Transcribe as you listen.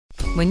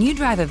When you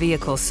drive a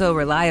vehicle so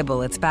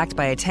reliable it's backed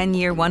by a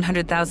 10-year,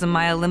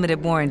 100,000-mile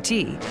limited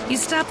warranty, you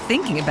stop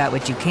thinking about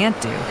what you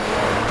can't do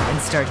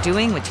and start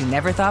doing what you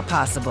never thought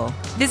possible.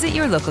 Visit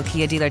your local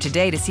Kia dealer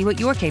today to see what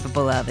you're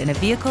capable of in a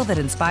vehicle that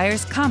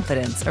inspires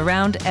confidence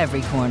around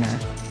every corner.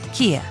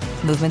 Kia,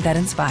 movement that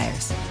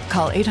inspires.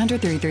 Call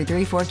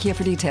 800-333-4KIA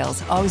for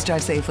details. Always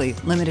drive safely.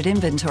 Limited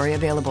inventory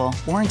available.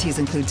 Warranties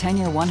include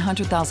 10-year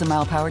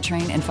 100,000-mile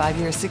powertrain and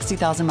 5-year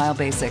 60,000-mile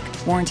basic.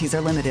 Warranties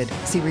are limited.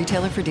 See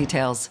retailer for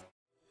details.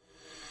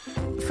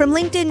 From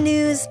LinkedIn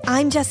News,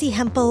 I'm Jessie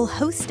Hempel,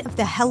 host of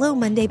the Hello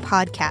Monday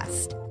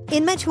podcast.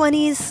 In my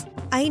 20s,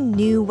 I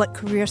knew what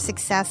career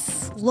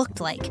success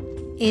looked like.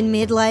 In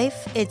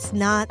midlife, it's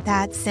not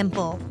that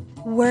simple.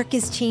 Work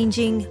is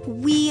changing,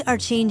 we are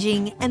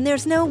changing, and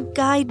there's no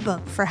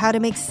guidebook for how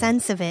to make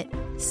sense of it.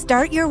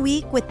 Start your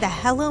week with the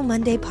Hello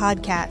Monday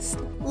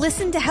podcast.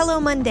 Listen to Hello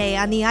Monday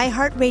on the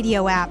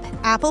iHeartRadio app,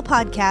 Apple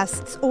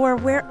Podcasts, or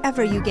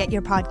wherever you get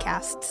your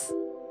podcasts.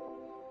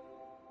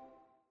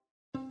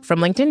 From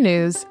LinkedIn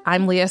News,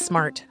 I'm Leah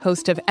Smart,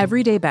 host of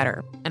Everyday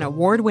Better, an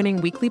award-winning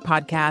weekly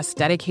podcast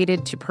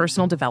dedicated to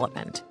personal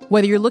development.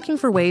 Whether you're looking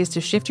for ways to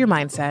shift your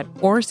mindset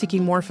or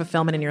seeking more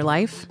fulfillment in your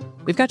life,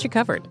 we've got you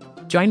covered.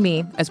 Join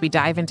me as we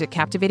dive into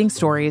captivating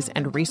stories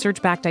and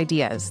research-backed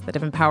ideas that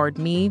have empowered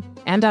me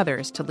and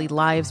others to lead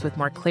lives with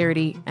more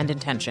clarity and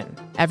intention.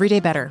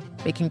 Everyday Better,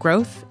 making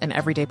growth an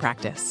everyday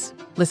practice.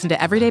 Listen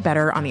to Everyday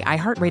Better on the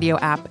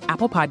iHeartRadio app,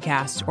 Apple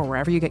Podcasts, or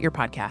wherever you get your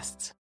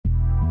podcasts.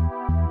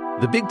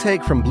 The Big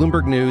Take from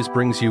Bloomberg News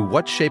brings you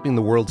what's shaping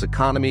the world's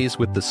economies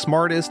with the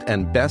smartest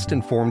and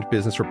best-informed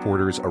business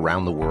reporters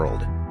around the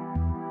world.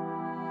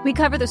 We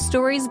cover the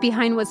stories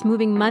behind what's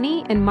moving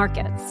money and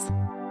markets,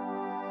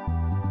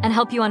 and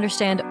help you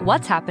understand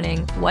what's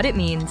happening, what it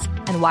means,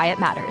 and why it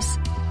matters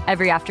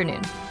every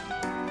afternoon.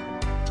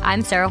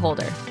 I'm Sarah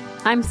Holder.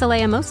 I'm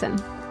Saleha Mohsin.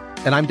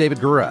 And I'm David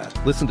Gura.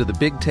 Listen to The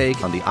Big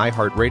Take on the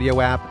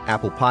iHeartRadio app,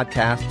 Apple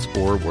Podcasts,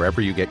 or wherever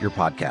you get your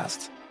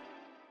podcasts.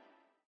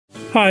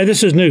 Hi,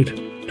 this is Newt.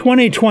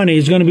 2020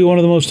 is going to be one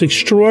of the most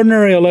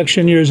extraordinary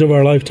election years of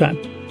our lifetime.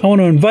 I want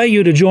to invite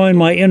you to join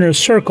my Inner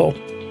Circle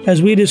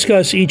as we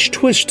discuss each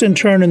twist and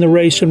turn in the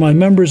race in my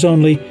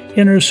members-only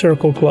Inner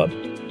Circle Club.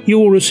 You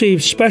will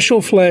receive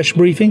special flash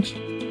briefings,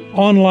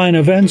 online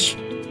events,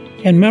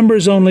 and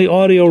members-only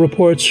audio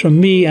reports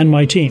from me and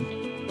my team.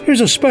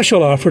 Here's a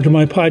special offer to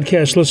my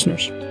podcast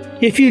listeners.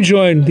 If you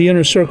join the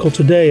Inner Circle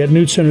today at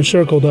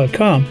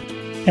newtsinnercircle.com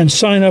and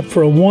sign up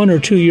for a 1 or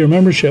 2 year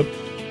membership,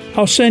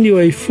 I'll send you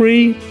a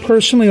free,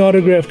 personally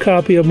autographed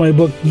copy of my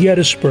book,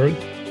 Gettysburg,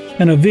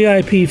 and a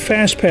VIP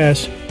Fast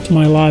Pass to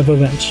my live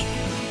events.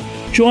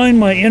 Join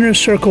my Inner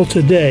Circle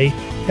today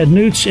at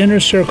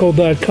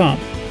newtsinnercircle.com.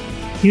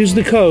 Use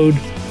the code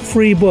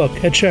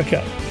FREEBOOK at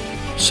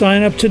checkout.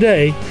 Sign up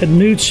today at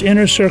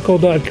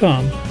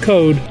newtsinnercircle.com.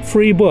 Code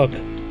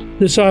FREEBOOK.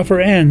 This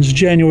offer ends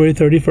January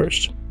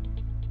 31st.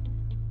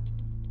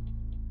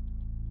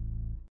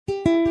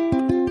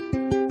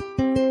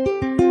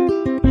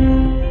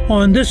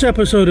 On this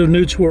episode of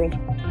Newt's World,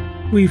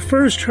 we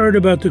first heard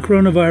about the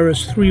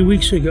coronavirus 3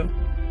 weeks ago,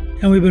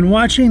 and we've been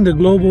watching the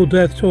global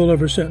death toll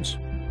ever since.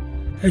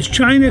 As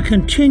China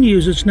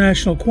continues its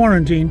national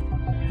quarantine,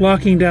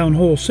 locking down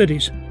whole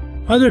cities,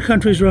 other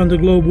countries around the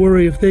globe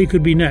worry if they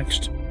could be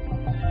next.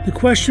 The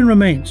question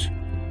remains,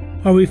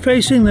 are we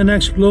facing the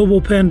next global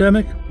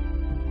pandemic?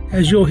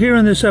 As you'll hear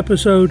in this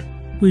episode,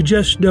 we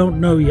just don't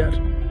know yet.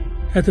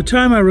 At the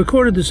time I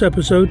recorded this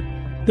episode,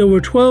 there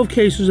were 12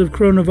 cases of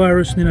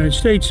coronavirus in the United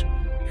States,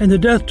 and the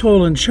death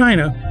toll in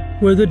China,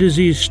 where the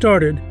disease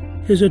started,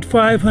 is at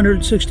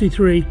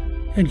 563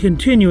 and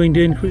continuing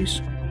to increase.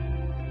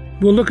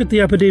 We'll look at the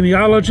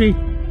epidemiology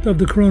of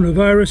the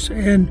coronavirus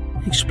and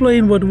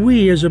explain what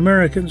we as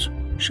Americans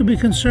should be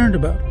concerned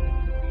about.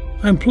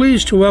 I'm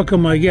pleased to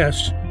welcome my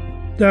guests,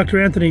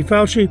 Dr. Anthony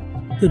Fauci,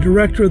 the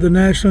Director of the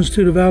National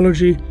Institute of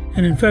Allergy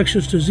and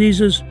Infectious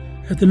Diseases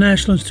at the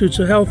National Institutes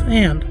of Health,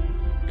 and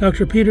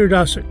Dr. Peter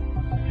Daszak,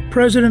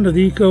 President of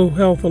the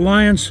EcoHealth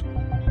Alliance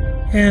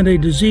and a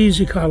disease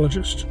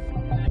ecologist.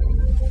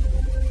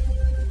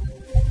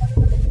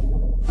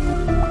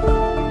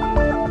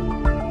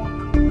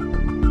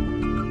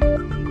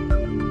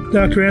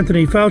 Dr.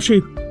 Anthony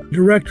Fauci,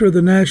 Director of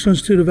the National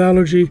Institute of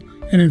Allergy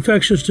and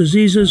Infectious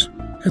Diseases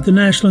at the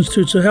National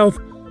Institutes of Health.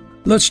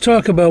 Let's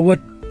talk about what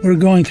we're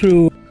going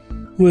through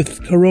with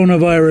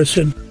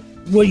coronavirus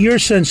and what your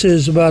sense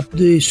is about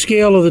the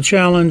scale of the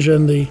challenge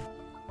and the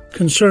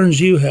concerns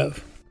you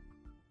have.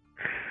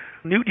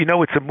 Newt,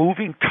 it's a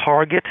moving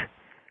target.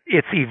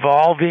 It's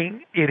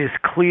evolving. It is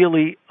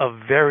clearly a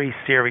very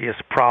serious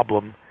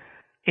problem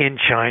in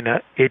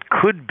China. It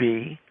could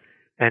be,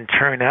 and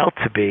turn out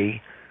to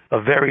be,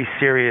 a very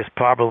serious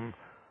problem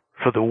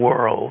for the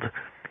world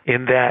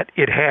in that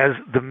it has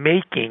the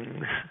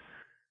makings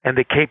and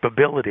the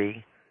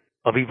capability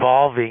of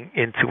evolving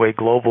into a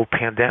global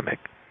pandemic.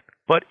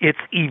 But it's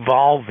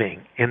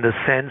evolving in the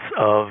sense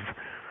of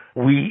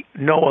we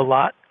know a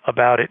lot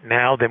about it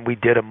now than we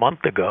did a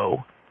month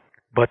ago,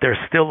 but there's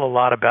still a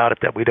lot about it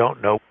that we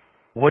don't know.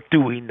 What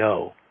do we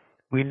know?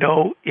 We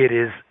know it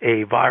is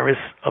a virus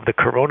of the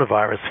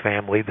coronavirus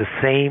family, the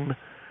same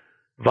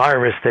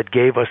virus that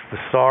gave us the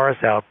SARS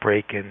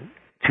outbreak in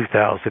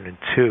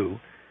 2002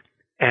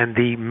 and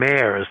the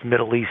MERS,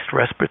 Middle East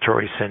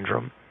Respiratory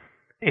Syndrome,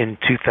 in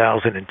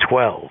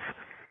 2012.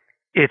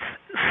 It's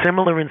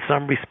similar in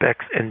some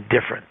respects and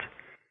different.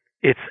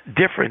 It's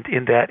different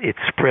in that it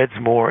spreads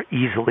more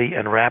easily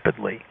and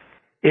rapidly.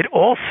 It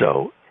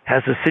also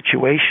has a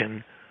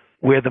situation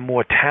where the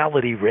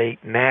mortality rate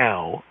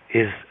now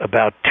is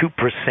about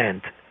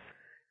 2%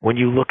 when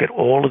you look at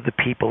all of the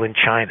people in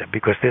China,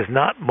 because there's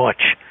not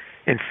much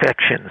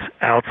infections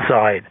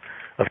outside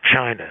of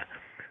China.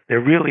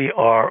 There really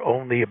are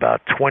only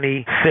about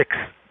 26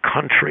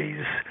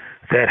 countries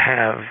that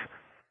have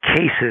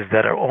cases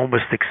that are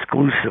almost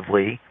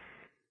exclusively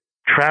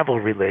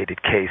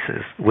travel-related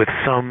cases with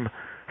some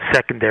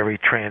secondary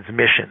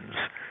transmissions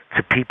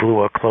to people who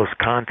are close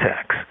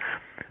contacts.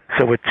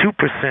 So a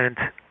 2%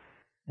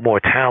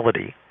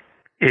 mortality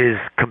is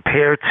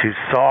compared to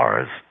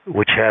SARS,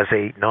 which has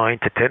a 9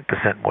 to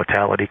 10%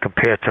 mortality,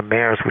 compared to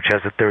MERS, which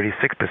has a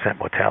 36%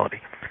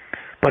 mortality.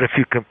 But if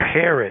you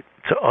compare it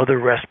to other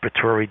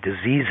respiratory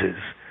diseases,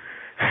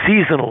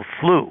 seasonal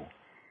flu,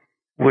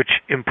 which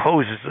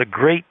imposes a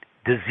great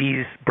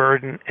disease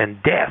burden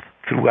and death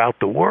throughout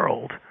the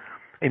world,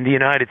 in the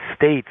United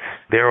States,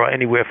 there are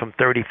anywhere from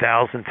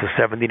 30,000 to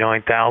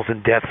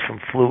 79,000 deaths from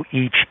flu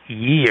each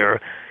year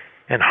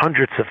and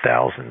hundreds of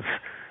thousands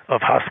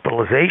of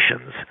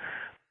hospitalizations.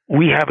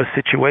 We have a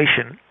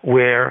situation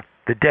where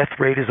the death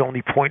rate is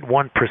only 0.1%.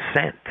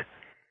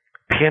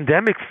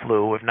 Pandemic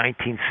flu of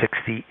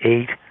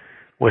 1968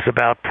 was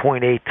about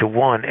 0.8 to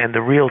 1, and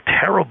the real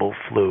terrible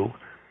flu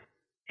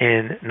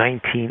in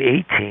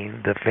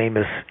 1918, the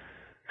famous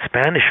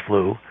Spanish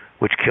flu,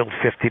 which killed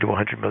 50 to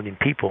 100 million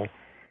people,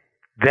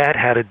 that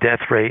had a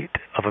death rate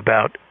of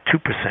about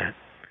 2%.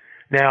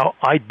 Now,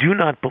 I do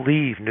not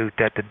believe, Newt,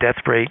 that the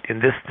death rate in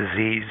this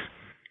disease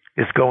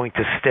is going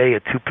to stay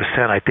at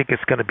 2%. I think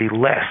it's going to be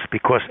less,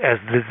 because as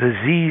the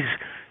disease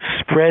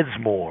spreads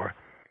more,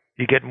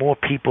 you get more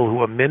people who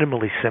are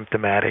minimally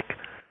symptomatic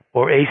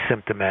or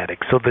asymptomatic.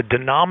 So the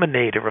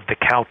denominator of the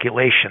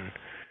calculation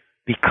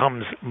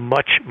becomes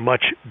much,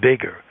 much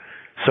bigger.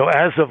 So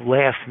as of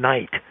last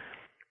night,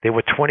 there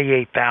were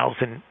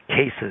 28,000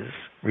 cases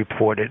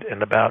reported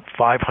and about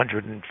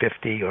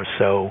 550 or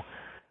so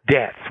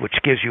deaths, which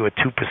gives you a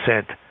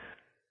 2%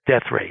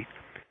 death rate.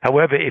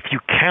 However, if you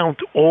count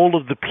all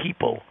of the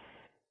people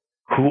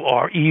who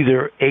are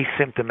either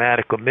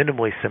asymptomatic or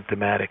minimally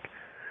symptomatic,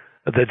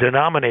 the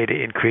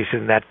denominator increases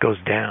and that goes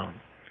down.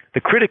 The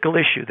critical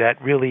issue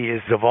that really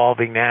is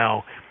evolving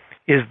now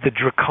is the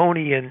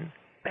draconian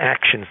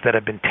actions that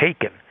have been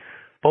taken,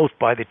 both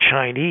by the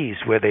Chinese,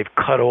 where they've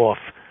cut off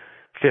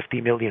 50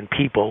 million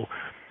people,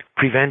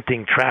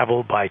 preventing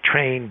travel by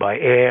train, by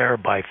air,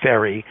 by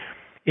ferry,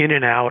 in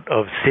and out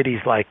of cities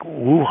like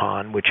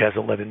Wuhan, which has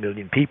 11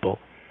 million people,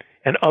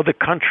 and other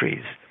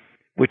countries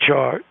which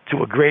are,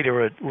 to a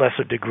greater or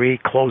lesser degree,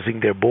 closing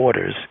their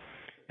borders,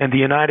 and the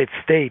United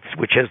States,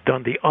 which has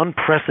done the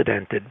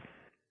unprecedented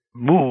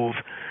move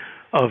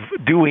of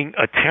doing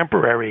a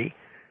temporary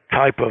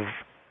type of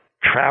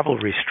travel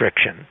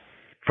restriction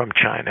from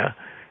China.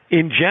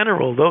 In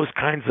general, those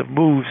kinds of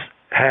moves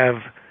have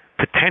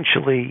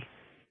potentially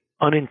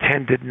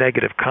unintended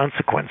negative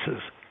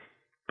consequences.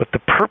 But the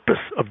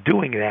purpose of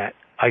doing that,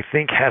 I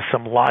think, has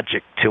some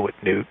logic to it,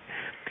 Newt,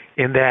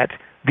 in that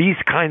these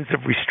kinds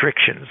of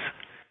restrictions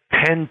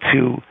tend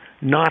to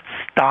not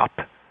stop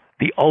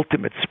the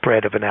ultimate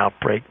spread of an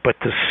outbreak, but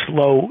to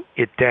slow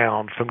it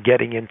down from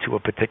getting into a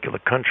particular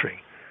country.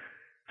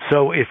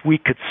 So if we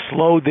could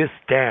slow this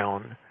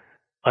down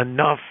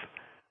enough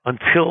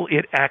until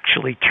it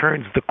actually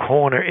turns the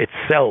corner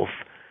itself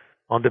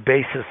on the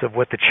basis of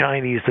what the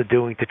Chinese are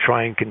doing to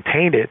try and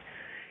contain it,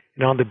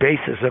 and on the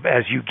basis of,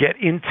 as you get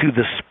into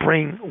the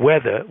spring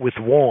weather with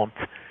warmth,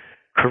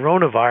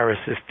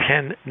 coronaviruses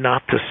tend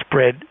not to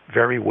spread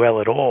very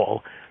well at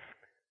all.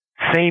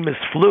 Same as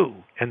flu.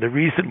 And the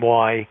reason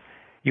why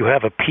you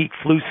have a peak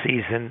flu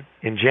season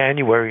in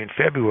January and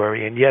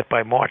February, and yet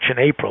by March and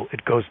April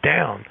it goes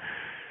down.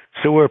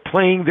 So we're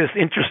playing this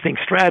interesting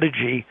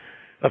strategy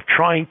of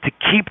trying to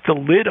keep the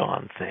lid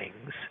on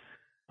things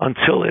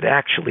until it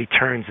actually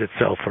turns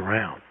itself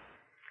around.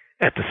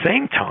 At the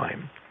same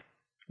time,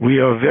 we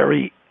are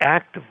very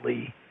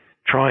actively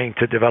trying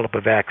to develop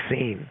a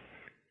vaccine.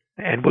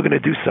 And we're going to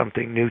do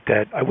something, Newt,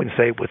 that I wouldn't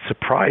say would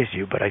surprise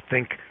you, but I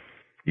think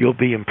you'll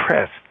be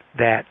impressed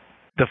that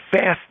the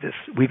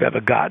fastest we've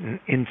ever gotten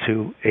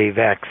into a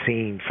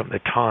vaccine from the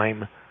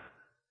time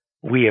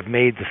we have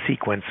made the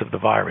sequence of the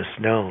virus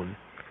known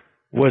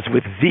was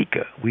with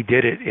Zika. We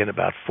did it in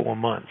about 4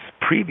 months.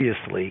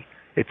 Previously,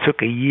 it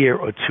took a year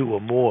or two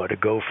or more to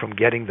go from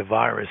getting the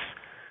virus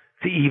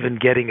to even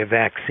getting a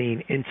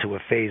vaccine into a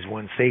phase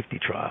 1 safety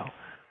trial.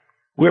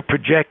 We're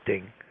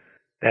projecting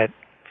that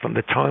from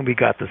the time we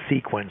got the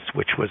sequence,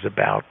 which was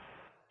about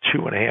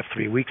 2.5,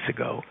 3 weeks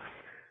ago,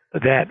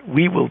 that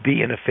we will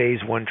be in a phase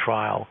 1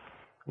 trial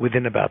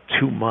within about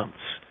 2 months.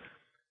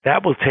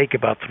 That will take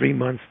about 3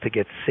 months to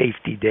get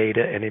safety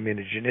data and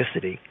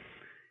immunogenicity.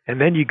 And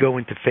then you go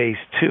into phase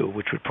 2,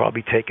 which would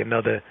probably take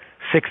another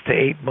 6 to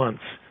 8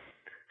 months.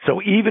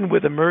 So even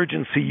with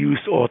emergency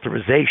use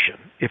authorization,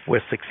 if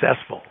we're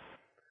successful,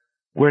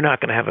 we're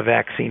not going to have a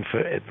vaccine for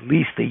at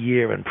least a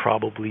year and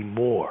probably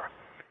more.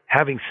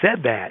 Having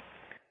said that,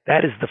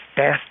 that is the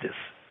fastest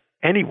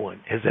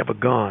anyone has ever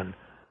gone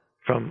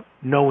from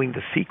knowing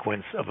the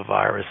sequence of a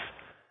virus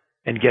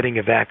and getting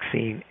a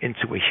vaccine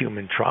into a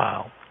human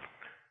trial.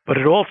 But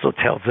it also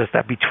tells us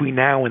that between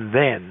now and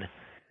then,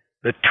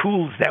 the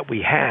tools that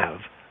we have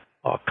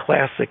are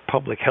classic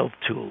public health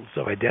tools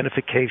of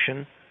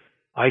identification,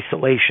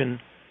 isolation,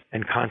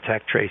 and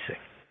contact tracing.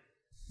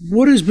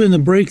 What has been the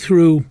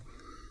breakthrough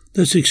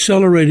that's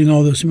accelerating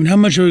all this? I mean, how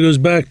much of it goes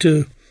back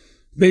to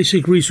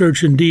basic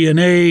research in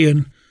DNA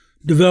and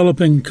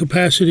developing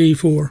capacity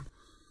for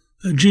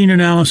gene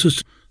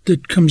analysis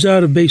that comes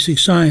out of basic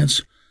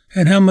science,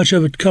 and how much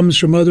of it comes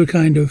from other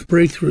kind of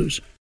breakthroughs?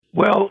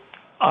 Well,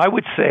 I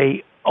would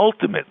say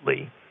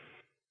ultimately,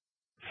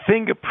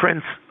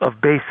 fingerprints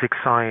of basic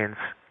science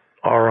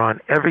are on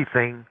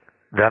everything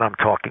that I'm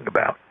talking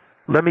about.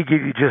 Let me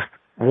give you just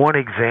one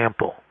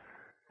example.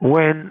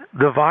 When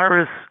the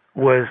virus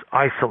was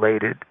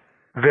isolated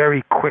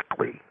very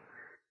quickly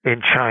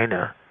in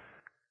China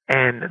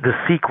and the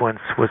sequence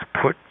was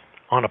put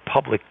on a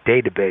public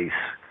database,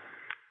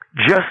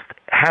 just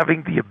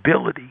having the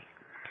ability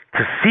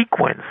to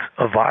sequence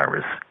a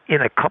virus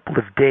in a couple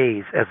of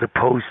days as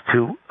opposed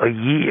to a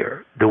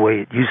year, the way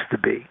it used to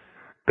be,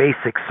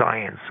 basic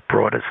science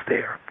brought us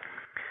there.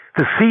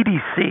 The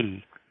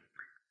CDC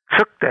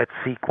took that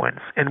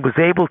sequence and was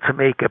able to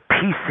make a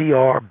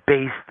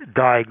PCR-based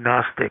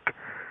diagnostic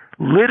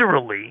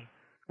literally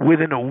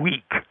within a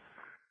week.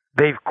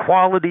 They've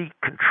quality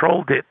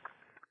controlled it,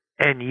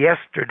 and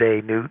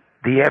yesterday, Newt,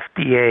 the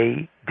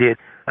FDA did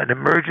an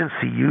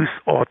emergency use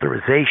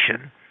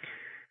authorization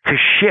to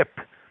ship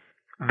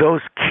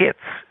those kits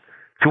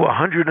to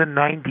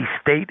 190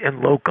 state and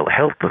local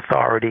health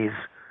authorities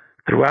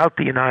throughout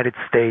the United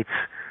States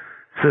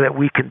so that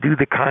we can do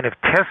the kind of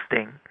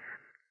testing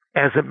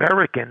as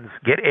Americans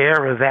get air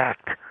evac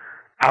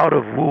out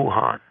of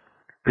Wuhan.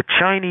 The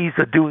Chinese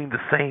are doing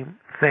the same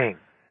thing.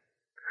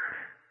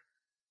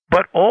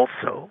 But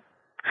also,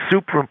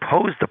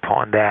 superimposed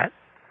upon that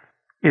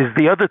is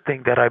the other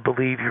thing that I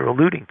believe you're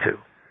alluding to,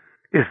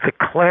 is the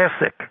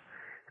classic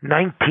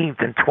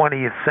 19th and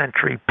 20th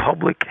century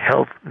public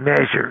health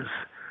measures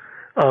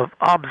of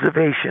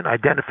observation,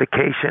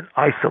 identification,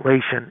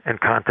 isolation, and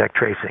contact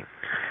tracing.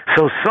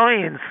 So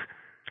science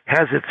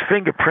has its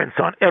fingerprints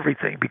on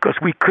everything because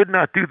we could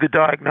not do the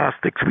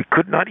diagnostics. We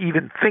could not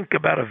even think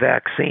about a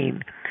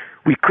vaccine.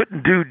 We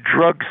couldn't do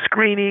drug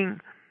screening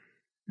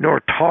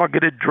nor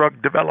targeted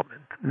drug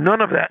development.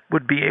 None of that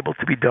would be able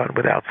to be done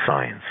without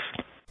science.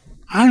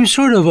 I'm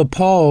sort of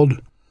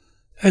appalled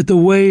at the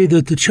way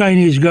that the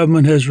Chinese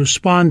government has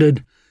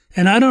responded,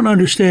 and I don't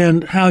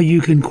understand how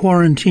you can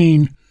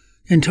quarantine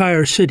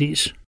entire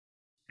cities.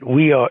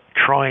 We are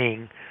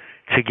trying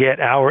to get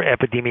our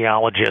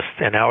epidemiologists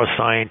and our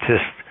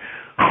scientists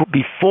who,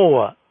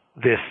 before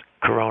this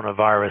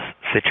coronavirus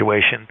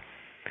situation,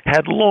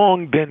 had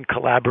long been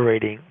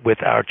collaborating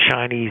with our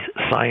Chinese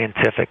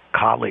scientific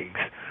colleagues.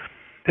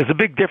 There's a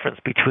big difference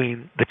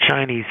between the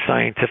Chinese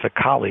scientific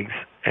colleagues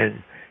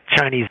and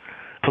Chinese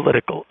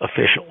political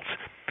officials.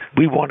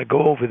 We want to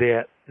go over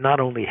there, not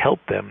only help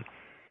them,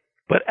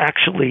 but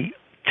actually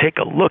take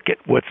a look at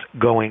what's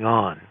going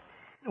on.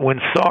 When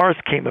SARS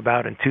came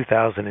about in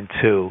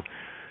 2002,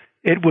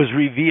 it was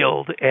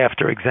revealed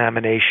after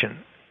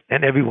examination,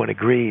 and everyone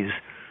agrees,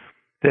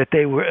 that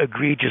they were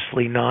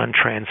egregiously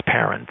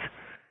non-transparent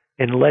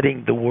in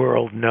letting the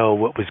world know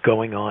what was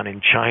going on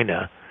in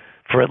China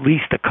for at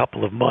least a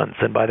couple of months,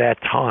 and by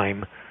that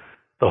time,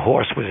 the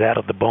horse was out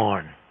of the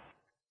barn.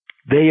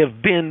 They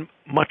have been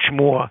much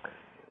more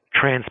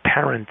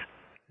transparent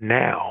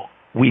now,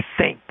 we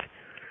think.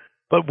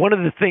 But one of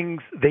the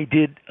things they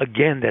did,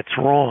 again, that's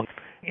wrong,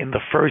 in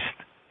the first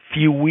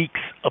few weeks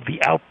of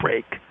the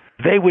outbreak,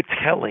 they were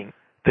telling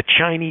the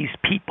Chinese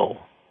people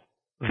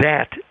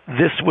that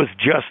this was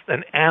just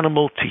an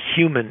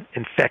animal-to-human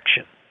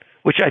infection,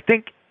 which I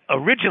think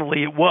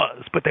originally it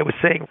was, but they were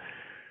saying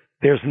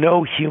there's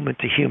no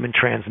human-to-human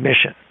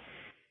transmission.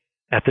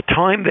 At the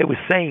time they were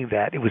saying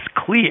that, it was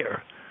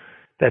clear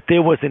that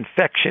there was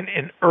infection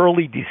in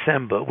early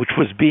December, which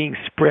was being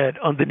spread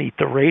underneath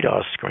the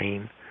radar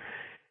screen,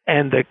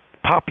 and the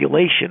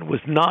population was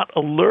not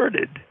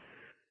alerted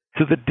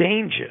to the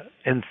danger,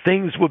 and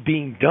things were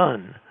being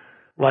done,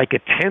 like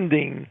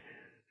attending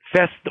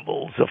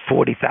festivals of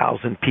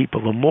 40,000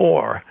 people or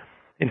more,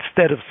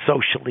 instead of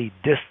socially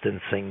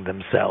distancing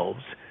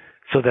themselves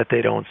so that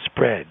they don't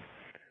spread.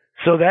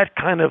 So that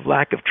kind of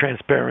lack of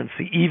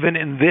transparency, even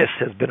in this,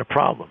 has been a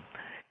problem.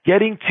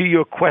 Getting to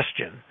your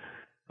question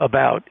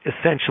about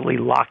essentially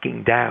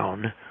locking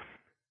down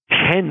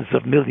tens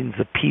of millions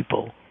of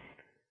people,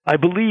 I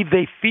believe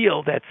they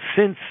feel that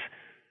since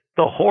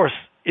the horse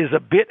is a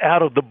bit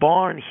out of the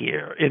barn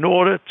here, in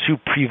order to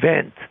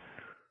prevent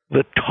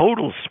the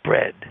total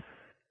spread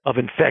of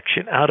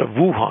infection out of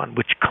Wuhan,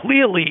 which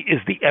clearly is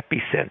the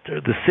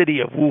epicenter, the city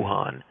of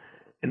Wuhan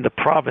in the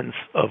province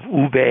of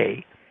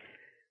Hubei,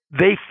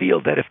 they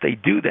feel that if they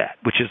do that,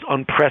 which is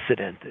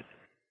unprecedented,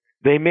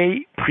 they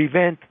may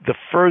prevent the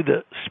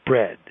further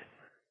spread.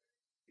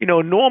 You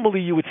know, normally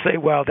you would say,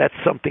 well, that's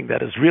something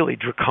that is really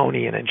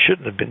draconian and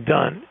shouldn't have been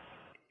done.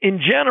 In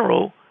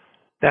general,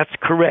 that's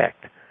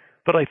correct.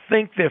 But I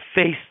think they're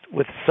faced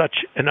with such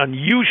an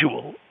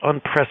unusual,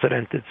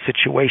 unprecedented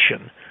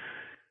situation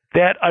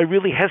that I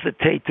really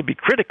hesitate to be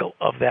critical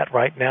of that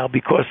right now,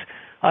 because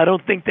I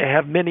don't think they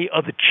have many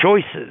other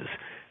choices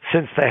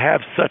since they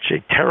have such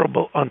a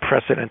terrible,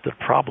 unprecedented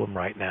problem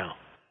right now.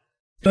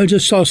 I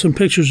just saw some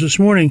pictures this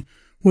morning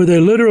where they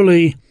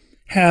literally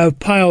have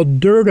piled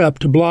dirt up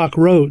to block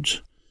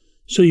roads.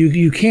 So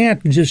you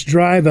can't just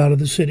drive out of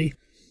the city.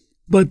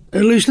 But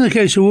at least in the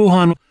case of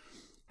Wuhan,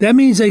 that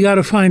means they got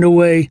to find a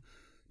way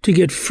to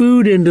get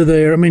food into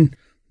there. I mean,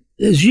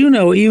 as you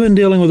know, even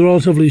dealing with a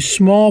relatively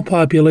small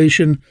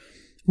population,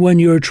 when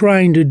you're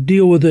trying to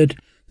deal with it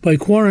by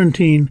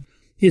quarantine,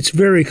 it's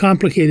very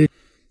complicated.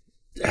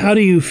 How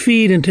do you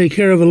feed and take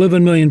care of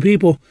 11 million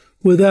people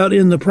without,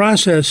 in the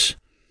process,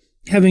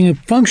 having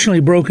functionally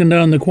broken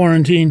down the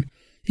quarantine,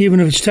 even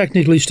if it's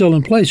technically still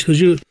in place? Because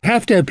you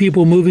have to have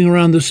people moving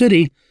around the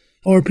city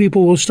or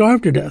people will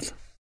starve to death.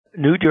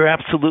 Newt, you're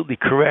absolutely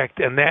correct,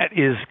 and that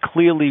is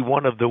clearly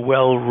one of the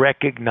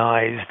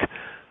well-recognized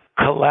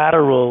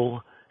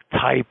collateral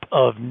type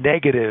of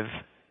negative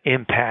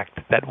impact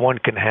that one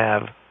can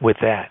have with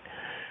that.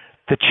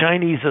 The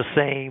Chinese are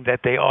saying that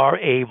they are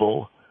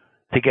able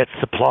to get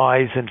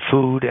supplies and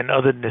food and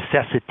other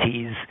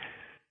necessities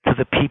to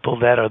the people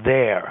that are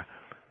there.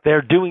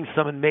 They're doing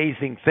some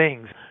amazing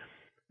things.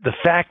 The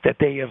fact that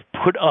they have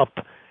put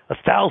up a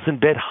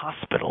 1,000-bed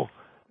hospital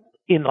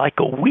in like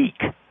a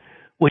week,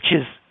 which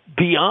is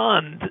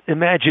beyond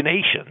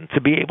imagination to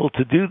be able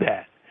to do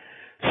that.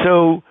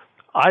 So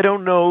I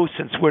don't know,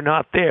 since we're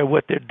not there,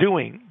 what they're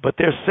doing, but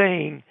they're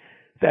saying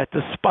that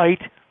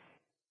despite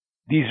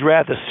these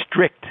rather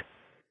strict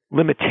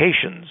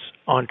limitations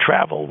on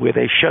travel where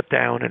they shut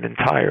down an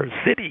entire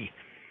city,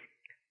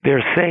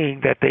 they're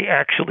saying that they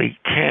actually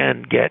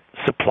can get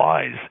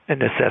supplies and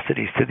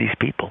necessities to these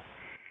people.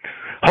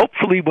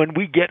 Hopefully when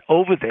we get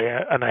over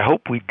there, and I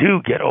hope we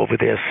do get over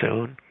there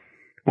soon,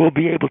 we'll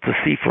be able to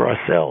see for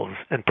ourselves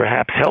and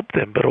perhaps help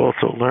them, but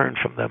also learn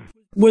from them.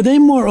 Were they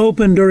more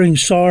open during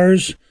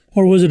SARS,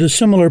 or was it a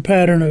similar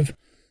pattern of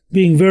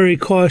being very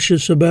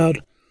cautious about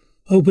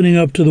opening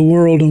up to the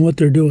world and what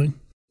they're doing?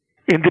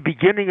 In the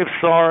beginning of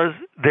SARS,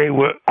 they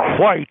were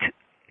quite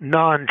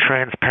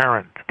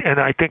non-transparent, and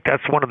I think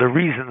that's one of the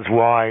reasons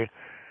why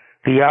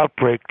the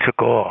outbreak took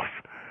off.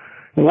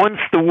 Once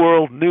the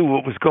world knew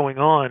what was going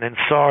on and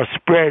SARS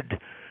spread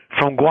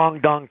from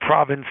Guangdong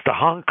province to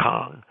Hong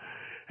Kong,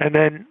 and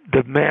then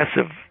the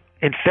massive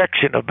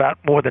infection of about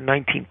more than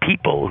 19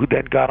 people who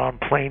then got on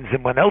planes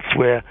and went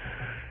elsewhere,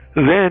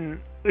 then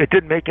it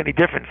didn't make any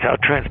difference how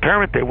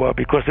transparent they were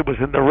because it was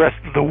in the rest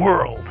of the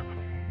world.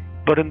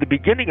 But in the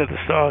beginning of the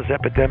SARS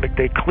epidemic,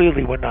 they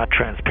clearly were not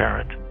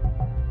transparent.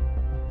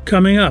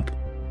 Coming up,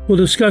 we'll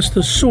discuss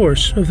the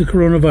source of the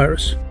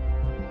coronavirus.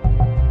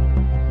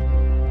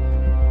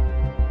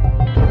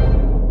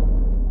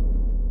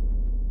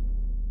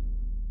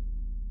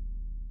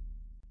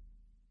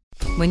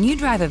 When you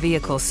drive a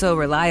vehicle so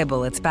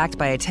reliable it's backed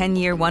by a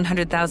 10-year,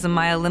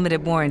 100,000-mile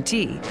limited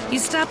warranty, you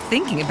stop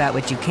thinking about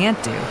what you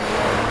can't do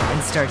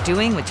and start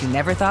doing what you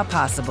never thought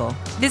possible.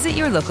 Visit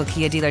your local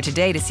Kia dealer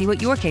today to see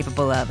what you're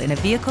capable of in a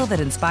vehicle that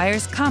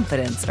inspires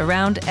confidence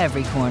around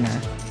every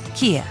corner.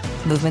 Kia,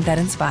 movement that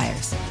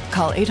inspires.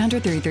 Call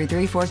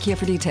 800-333-4KIA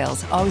for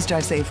details. Always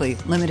drive safely.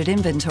 Limited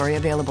inventory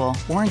available.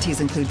 Warranties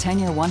include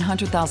 10-year,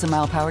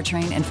 100,000-mile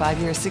powertrain and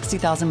 5-year,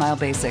 60,000-mile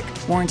basic.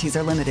 Warranties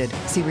are limited.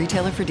 See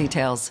retailer for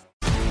details.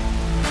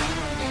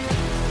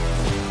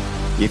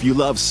 If you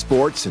love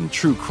sports and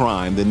true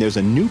crime, then there's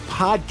a new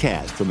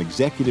podcast from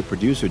executive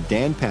producer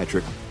Dan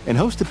Patrick and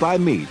hosted by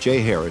me,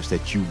 Jay Harris,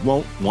 that you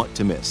won't want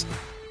to miss.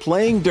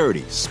 Playing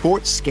Dirty: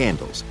 Sports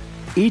Scandals.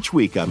 Each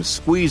week, I'm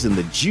squeezing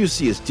the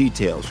juiciest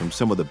details from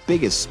some of the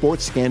biggest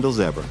sports scandals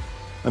ever.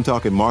 I'm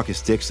talking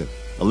Marcus Dixon,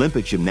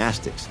 Olympic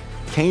gymnastics,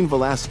 Cain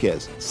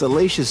Velasquez,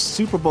 salacious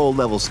Super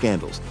Bowl-level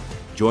scandals.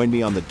 Join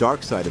me on the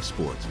dark side of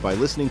sports by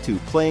listening to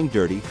Playing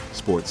Dirty: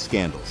 Sports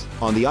Scandals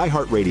on the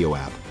iHeartRadio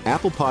app,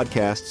 Apple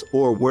Podcasts,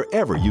 or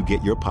wherever you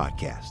get your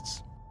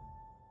podcasts.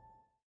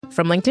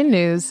 From LinkedIn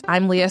News,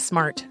 I'm Leah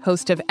Smart,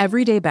 host of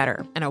Everyday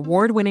Better, an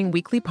award-winning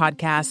weekly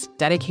podcast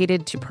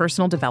dedicated to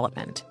personal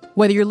development.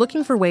 Whether you're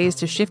looking for ways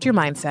to shift your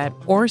mindset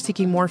or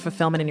seeking more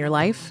fulfillment in your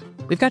life,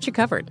 we've got you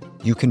covered.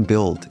 You can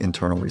build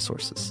internal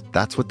resources.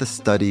 That's what the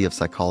study of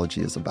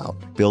psychology is about,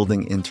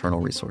 building internal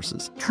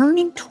resources.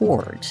 Turning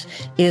towards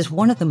is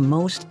one of the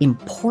most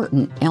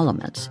important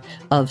elements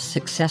of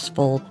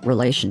successful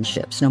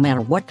relationships, no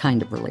matter what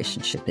kind of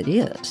relationship it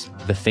is.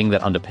 The thing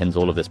that underpins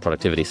all of this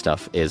productivity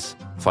stuff is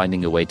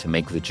finding a way to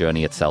make the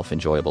journey itself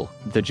enjoyable.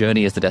 The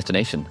journey is the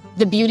destination.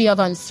 The beauty of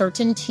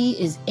uncertainty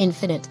is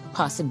infinite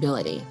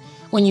possibility.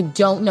 When you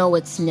don't know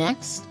what's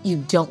next, you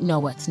don't know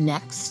what's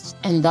next.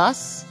 And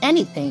thus,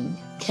 anything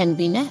can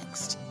be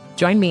next.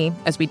 Join me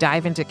as we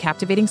dive into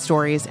captivating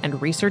stories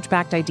and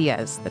research-backed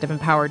ideas that have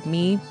empowered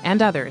me and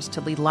others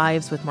to lead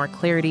lives with more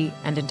clarity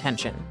and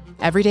intention.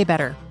 Everyday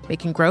Better,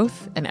 making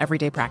growth an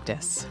everyday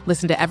practice.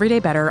 Listen to Everyday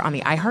Better on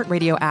the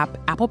iHeartRadio app,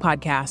 Apple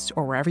Podcasts,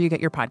 or wherever you get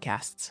your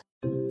podcasts.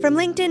 From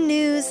LinkedIn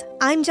News,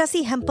 I'm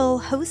Jessie Hempel,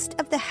 host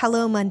of the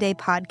Hello Monday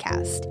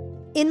podcast.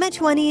 In my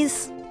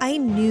 20s, I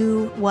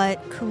knew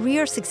what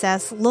career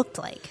success looked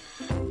like.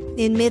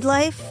 In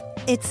midlife,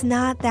 it's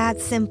not that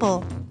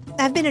simple.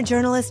 I've been a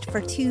journalist for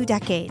 2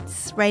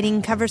 decades,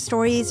 writing cover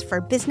stories for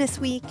Business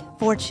Week,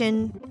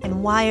 Fortune,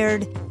 and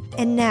Wired.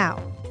 And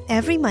now,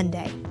 every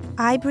Monday,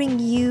 I bring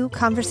you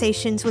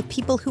conversations with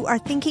people who are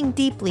thinking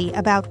deeply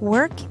about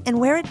work and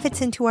where it fits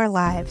into our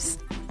lives.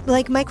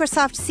 Like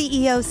Microsoft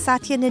CEO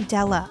Satya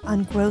Nadella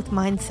on growth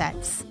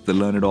mindsets. The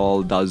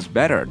learn-it-all does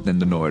better than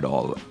the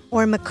know-it-all.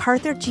 Or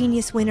MacArthur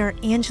Genius winner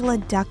Angela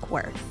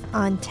Duckworth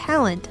on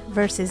talent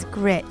versus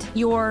grit.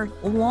 Your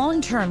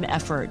long-term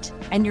effort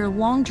and your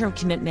long-term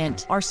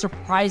commitment are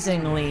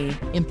surprisingly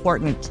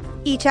important.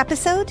 Each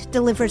episode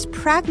delivers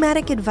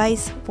pragmatic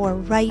advice for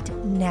right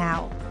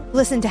now.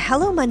 Listen to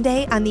Hello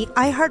Monday on the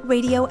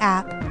iHeartRadio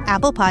app,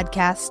 Apple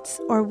Podcasts,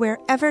 or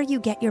wherever you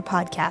get your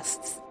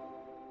podcasts.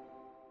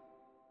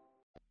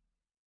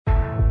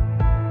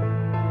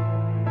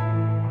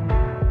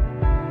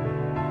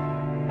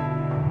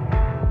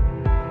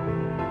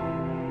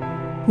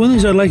 One of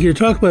the things I'd like you to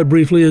talk about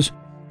briefly is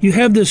you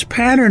have this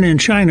pattern in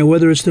China,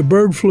 whether it's the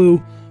bird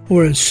flu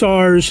or it's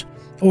SARS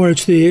or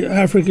it's the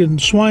African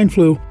swine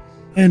flu,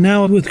 and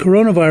now with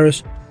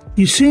coronavirus,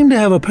 you seem to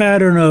have a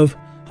pattern of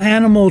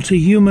animal to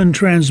human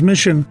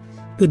transmission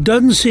that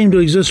doesn't seem to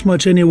exist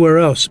much anywhere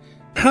else.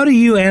 How do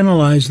you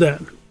analyze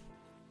that?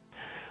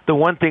 The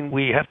one thing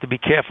we have to be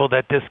careful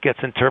that this gets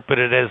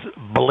interpreted as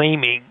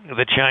blaming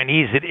the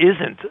Chinese. It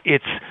isn't.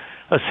 It's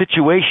a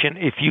situation,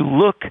 if you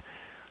look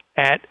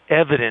at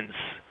evidence,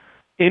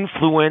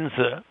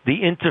 influenza, the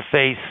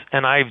interface,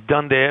 and I've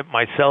done that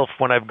myself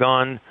when I've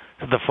gone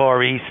to the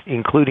Far East,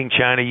 including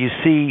China, you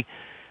see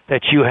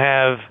that you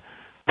have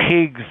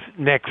pigs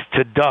next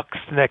to ducks,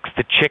 next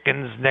to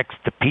chickens, next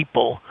to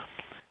people.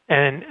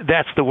 And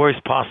that's the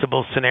worst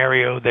possible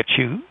scenario that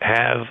you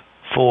have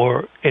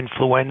for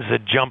influenza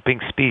jumping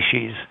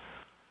species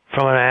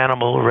from an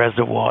animal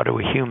reservoir to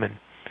a human.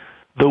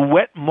 The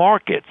wet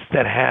markets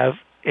that have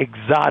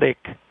exotic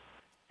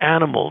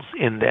animals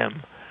in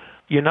them,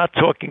 you're not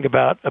talking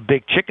about a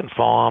big chicken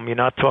farm, you're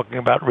not talking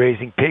about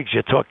raising pigs,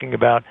 you're talking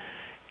about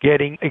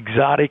getting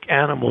exotic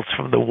animals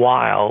from the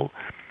wild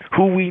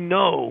who we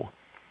know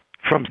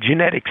from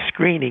genetic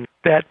screening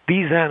that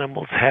these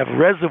animals have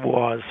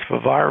reservoirs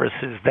for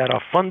viruses that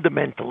are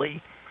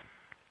fundamentally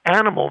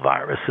animal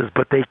viruses,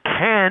 but they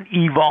can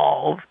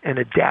evolve and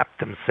adapt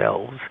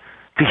themselves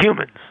to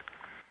humans.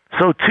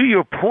 So to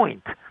your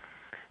point,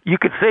 you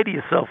could say to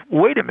yourself,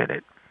 wait a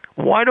minute,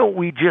 why don't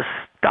we just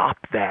stop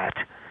that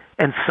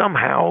and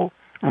somehow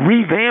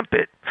revamp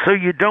it so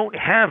you don't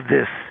have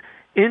this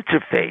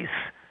interface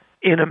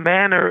in a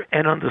manner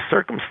and under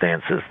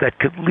circumstances that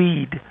could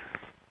lead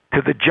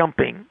to the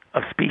jumping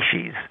of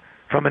species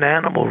from an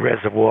animal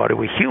reservoir to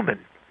a human.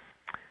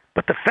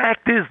 But the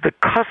fact is the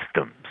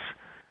customs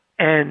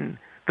and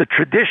the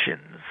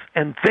traditions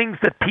and things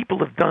that people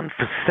have done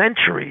for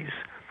centuries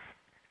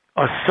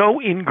are so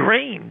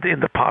ingrained in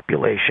the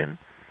population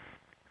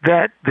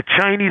that the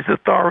Chinese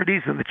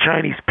authorities and the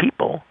Chinese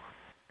people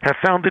have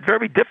found it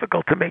very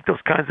difficult to make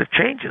those kinds of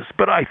changes.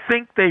 But I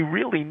think they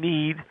really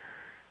need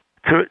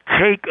to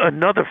take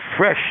another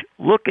fresh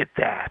look at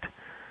that,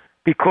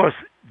 because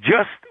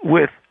just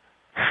with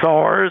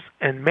SARS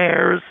and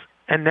MERS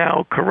and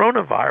now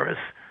coronavirus,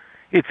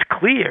 it's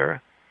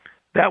clear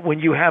that when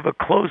you have a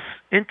close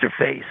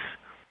interface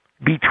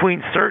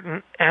between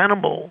certain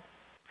animal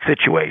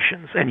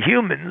situations and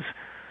humans,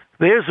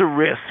 there's a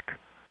risk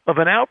of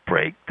an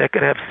outbreak that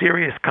could have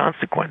serious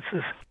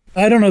consequences.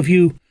 I don't know if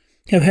you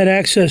have had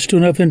access to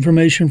enough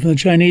information from the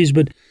Chinese,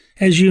 but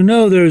as you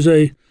know, there's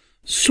a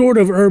sort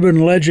of urban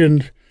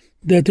legend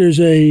that there's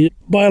a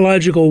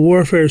biological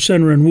warfare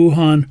center in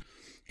Wuhan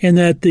and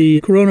that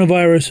the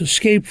coronavirus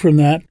escaped from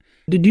that.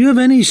 Did you have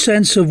any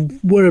sense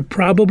of where it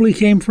probably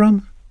came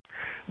from?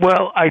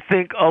 Well, I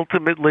think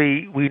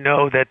ultimately we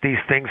know that these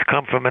things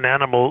come from an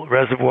animal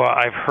reservoir.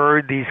 I've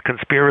heard these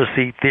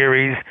conspiracy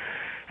theories,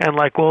 and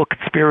like all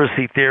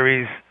conspiracy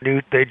theories,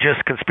 they're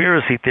just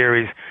conspiracy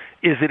theories.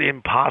 Is it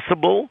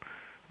impossible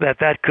that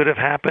that could have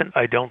happened?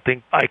 I don't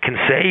think I can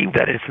say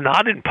that it's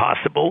not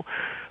impossible,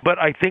 but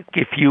I think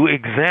if you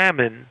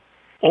examine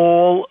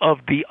all of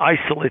the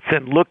isolates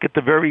and look at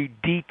the very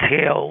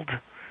detailed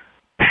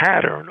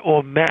pattern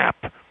or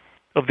map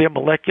of their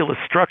molecular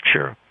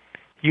structure,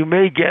 you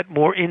may get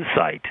more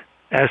insight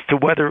as to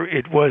whether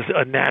it was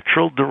a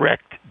natural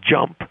direct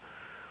jump,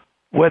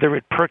 whether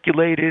it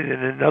percolated in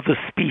another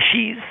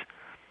species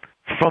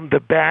from the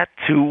bat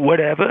to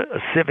whatever, a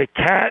civet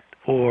cat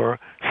or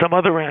some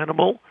other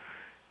animal,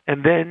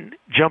 and then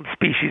jumped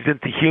species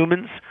into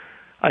humans.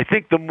 I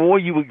think the more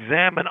you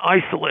examine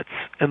isolates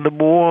and the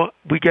more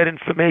we get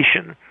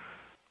information,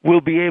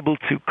 we'll be able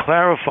to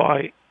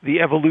clarify the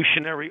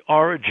evolutionary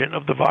origin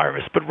of the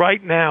virus. But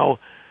right now,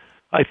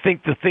 I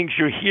think the things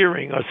you're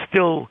hearing are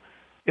still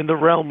in the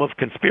realm of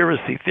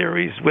conspiracy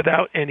theories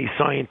without any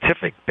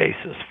scientific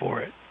basis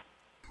for it.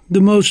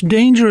 The most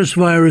dangerous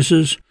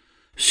viruses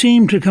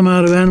seem to come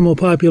out of animal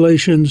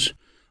populations,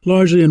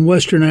 largely in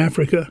Western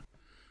Africa.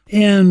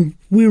 And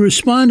we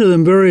respond to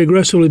them very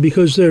aggressively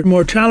because their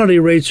mortality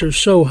rates are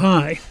so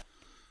high.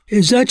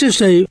 Is that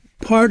just a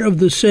part of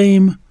the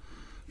same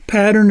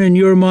pattern in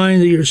your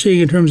mind that you're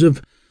seeing in terms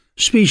of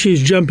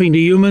species jumping to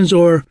humans,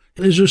 or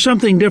is there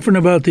something different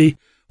about the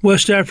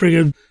West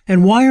Africa,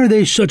 and why are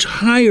they such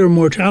higher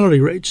mortality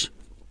rates?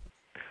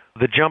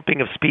 The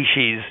jumping of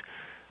species,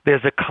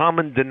 there's a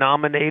common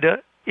denominator.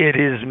 It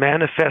is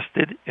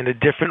manifested in a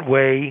different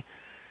way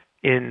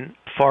in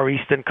Far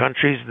Eastern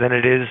countries than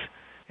it is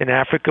in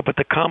Africa, but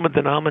the common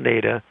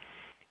denominator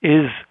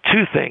is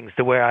two things,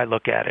 the way I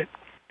look at it.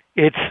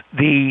 It's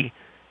the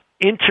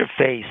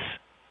interface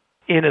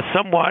in a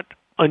somewhat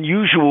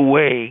unusual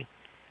way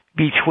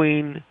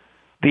between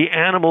the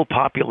animal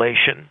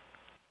population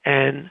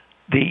and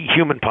the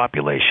human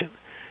population.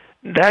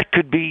 That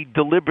could be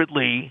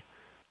deliberately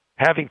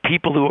having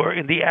people who are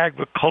in the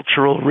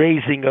agricultural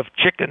raising of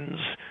chickens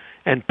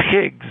and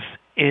pigs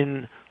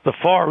in the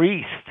Far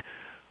East,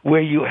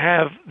 where you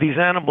have these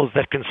animals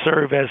that can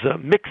serve as a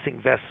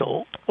mixing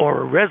vessel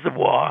or a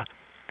reservoir.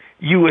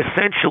 You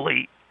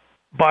essentially,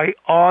 by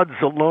odds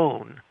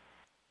alone,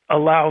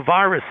 allow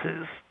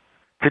viruses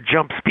to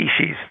jump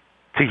species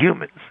to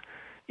humans.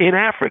 In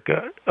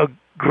Africa, a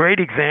great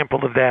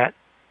example of that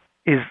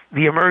is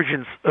the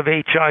emergence of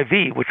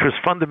HIV, which was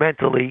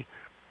fundamentally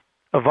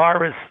a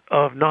virus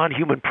of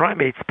non-human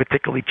primates,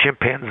 particularly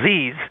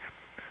chimpanzees,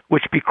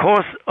 which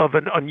because of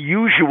an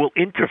unusual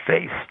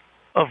interface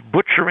of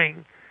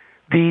butchering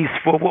these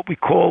for what we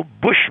call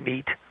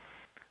bushmeat,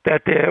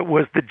 that there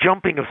was the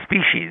jumping of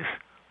species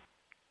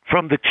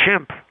from the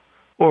chimp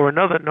or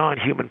another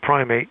non-human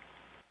primate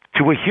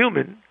to a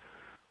human,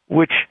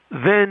 which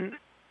then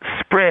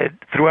spread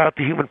throughout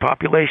the human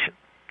population.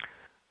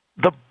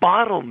 The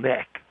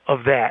bottleneck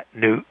of that,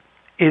 Newt,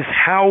 is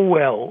how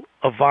well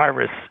a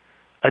virus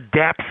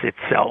adapts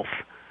itself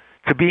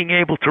to being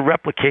able to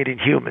replicate in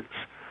humans.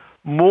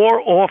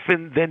 More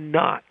often than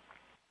not,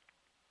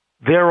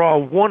 there are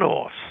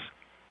one-offs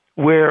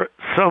where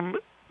some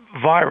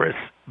virus,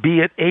 be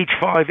it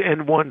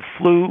H5N1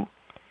 flu,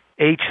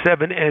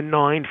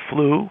 H7N9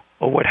 flu,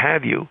 or what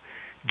have you,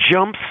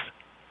 jumps,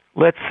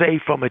 let's say,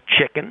 from a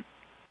chicken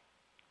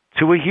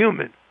to a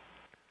human,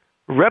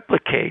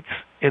 replicates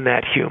in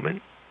that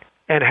human,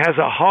 and has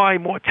a high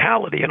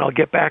mortality, and I'll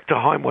get back to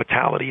high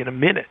mortality in a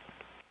minute.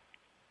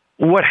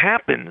 What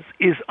happens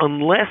is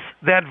unless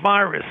that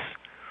virus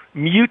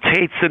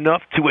mutates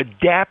enough to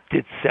adapt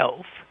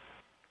itself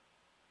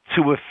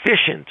to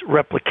efficient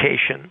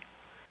replication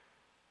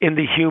in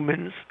the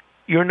humans,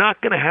 you're not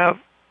going to have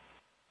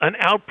an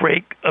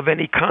outbreak of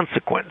any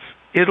consequence.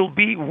 It'll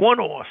be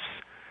one-offs,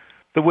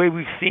 the way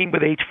we've seen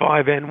with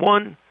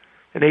H5N1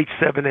 and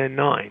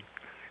H7N9.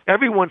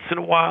 Every once in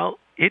a while,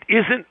 it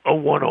isn't a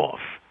one-off.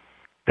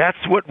 That's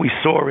what we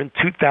saw in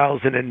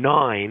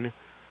 2009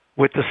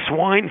 with the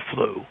swine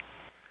flu,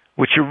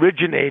 which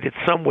originated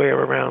somewhere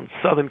around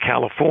Southern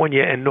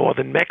California and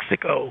northern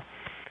Mexico,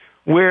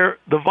 where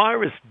the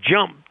virus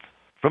jumped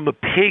from a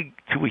pig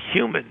to a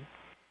human,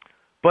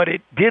 but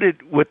it did it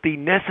with the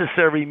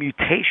necessary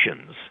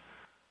mutations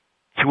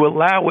to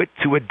allow it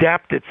to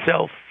adapt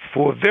itself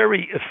for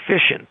very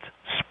efficient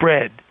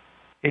spread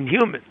in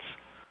humans.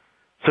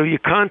 So you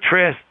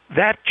contrast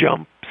that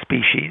jump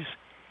species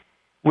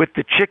with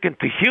the chicken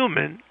to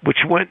human, which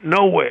went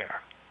nowhere.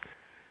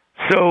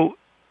 So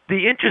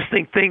the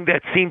interesting thing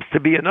that seems to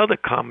be another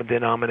common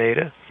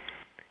denominator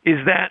is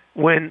that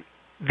when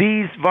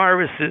these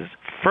viruses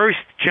first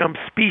jump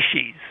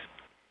species,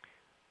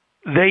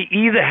 they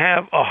either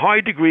have a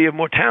high degree of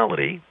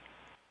mortality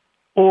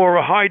or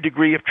a high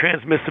degree of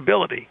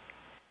transmissibility.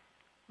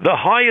 The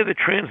higher the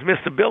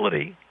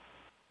transmissibility,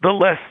 the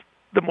less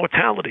the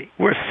mortality.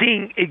 We're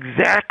seeing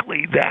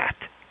exactly that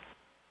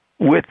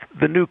with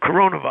the new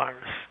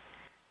coronavirus.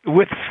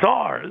 With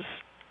SARS,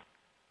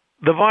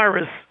 the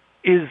virus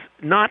is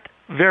not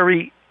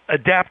very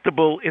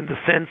adaptable in the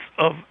sense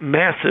of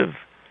massive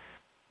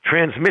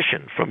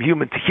transmission from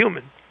human to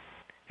human,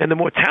 and the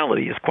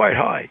mortality is quite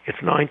high. It's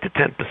 9 to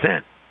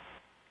 10%.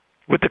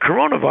 With the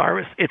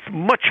coronavirus, it's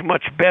much,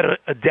 much better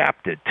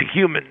adapted to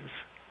humans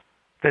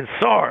than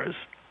SARS,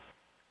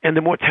 and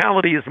the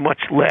mortality is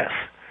much less.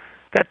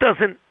 That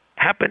doesn't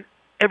happen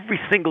every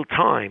single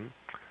time,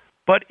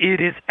 but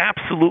it is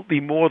absolutely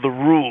more the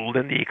rule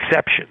than the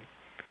exception,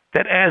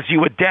 that as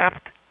you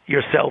adapt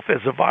yourself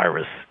as a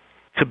virus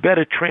to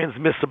better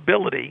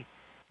transmissibility,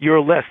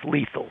 you're less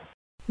lethal.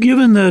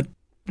 Given that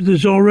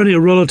there's already a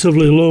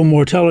relatively low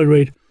mortality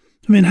rate,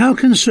 I mean, how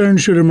concerned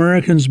should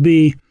Americans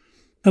be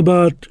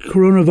about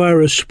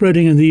coronavirus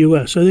spreading in the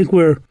U.S.? I think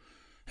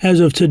as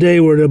of today,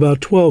 we're at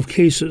about 12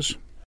 cases.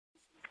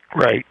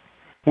 Right.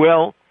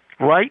 Well,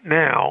 right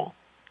now,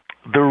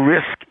 the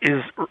risk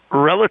is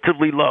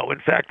relatively low. In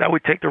fact, I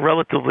would take the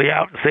relatively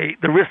out and say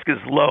the risk is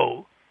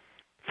low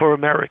for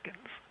Americans.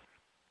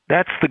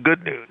 That's the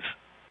good news.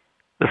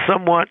 The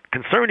somewhat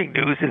concerning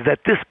news is that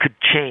this could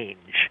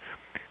change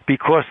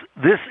because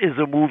this is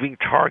a moving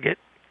target.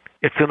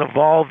 It's an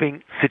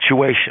evolving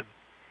situation.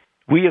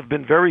 We have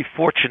been very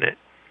fortunate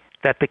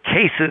that the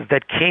cases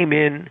that came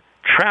in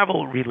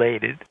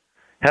travel-related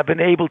have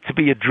been able to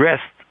be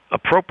addressed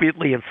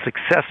appropriately and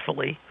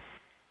successfully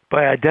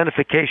by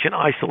identification,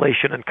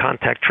 isolation, and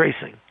contact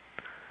tracing.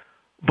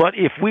 But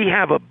if we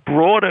have a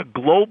broader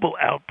global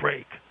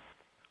outbreak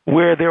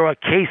where there are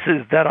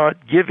cases that are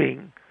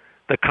giving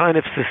the kind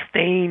of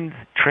sustained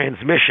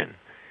transmission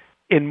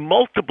in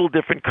multiple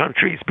different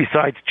countries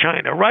besides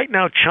China. Right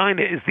now,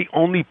 China is the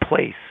only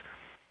place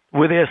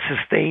where there's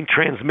sustained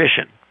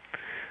transmission.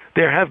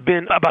 There have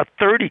been about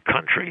 30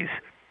 countries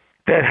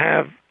that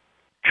have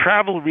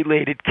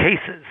travel-related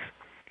cases,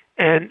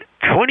 and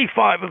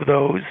 25 of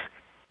those,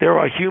 there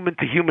are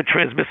human-to-human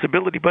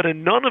transmissibility, but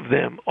in none of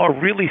them are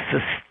really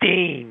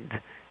sustained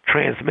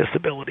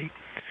transmissibility,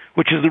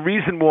 which is the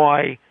reason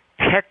why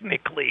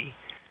technically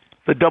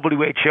the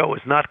WHO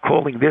is not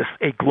calling this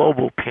a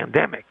global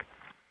pandemic.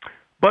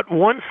 But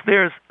once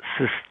there's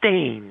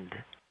sustained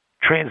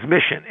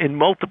transmission in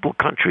multiple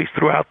countries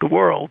throughout the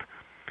world,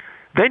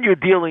 then you're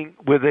dealing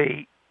with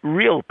a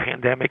real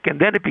pandemic, and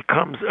then it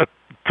becomes a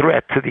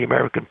threat to the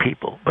American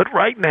people. But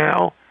right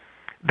now,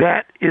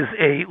 that is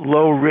a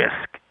low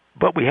risk,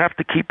 but we have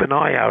to keep an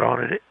eye out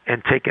on it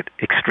and take it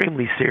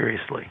extremely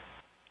seriously.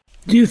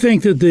 Do you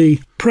think that the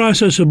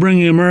process of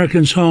bringing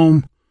Americans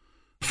home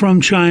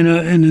from China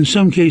and in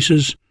some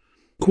cases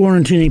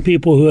quarantining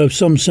people who have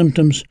some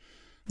symptoms,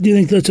 do you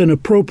think that's an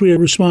appropriate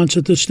response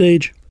at this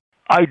stage?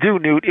 I do,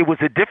 Newt. It was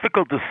a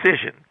difficult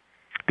decision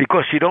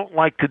because you don't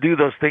like to do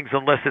those things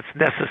unless it's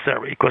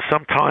necessary, because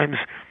sometimes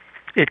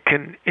it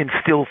can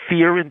instill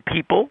fear in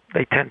people.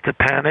 They tend to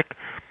panic.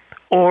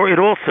 Or it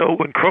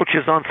also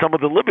encroaches on some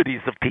of the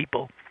liberties of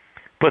people.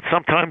 But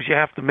sometimes you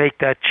have to make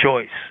that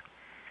choice.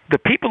 The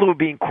people who are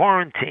being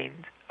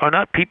quarantined are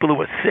not people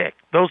who are sick.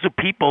 Those are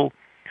people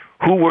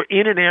who were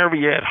in an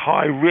area at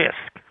high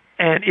risk.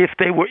 And if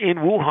they were in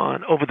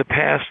Wuhan over the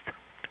past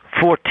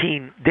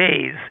 14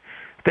 days,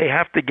 they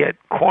have to get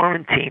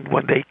quarantined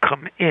when they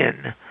come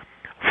in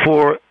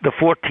for the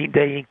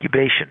 14-day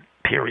incubation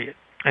period.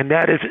 And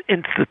that is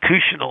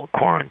institutional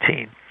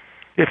quarantine.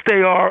 If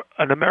they are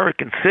an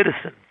American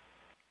citizen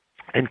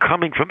and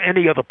coming from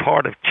any other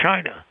part of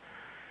China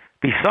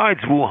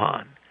besides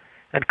Wuhan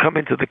and come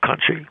into the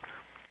country,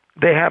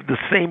 they have the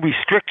same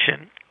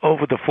restriction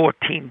over the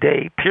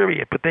 14-day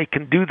period, but they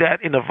can do that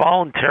in a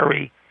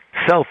voluntary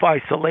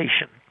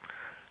self-isolation.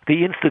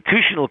 The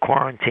institutional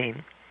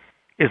quarantine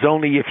is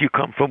only if you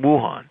come from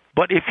Wuhan.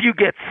 But if you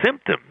get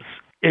symptoms,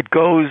 it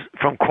goes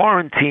from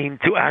quarantine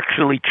to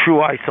actually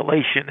true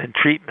isolation and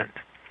treatment.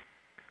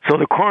 So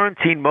the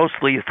quarantine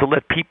mostly is to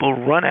let people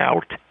run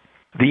out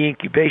the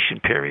incubation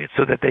period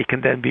so that they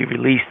can then be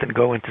released and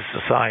go into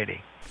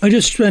society. I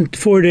just spent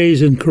 4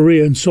 days in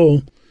Korea and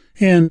Seoul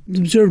and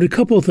observed a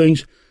couple of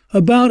things.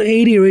 About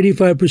 80 or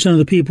 85% of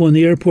the people in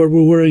the airport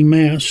were wearing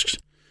masks.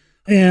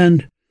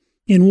 And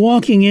in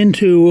walking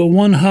into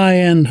one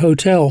high-end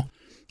hotel,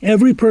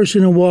 every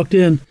person who walked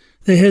in,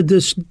 they had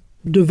this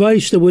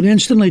device that would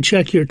instantly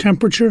check your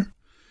temperature.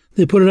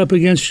 They put it up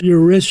against your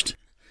wrist,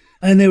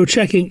 and they were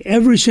checking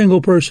every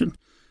single person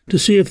to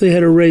see if they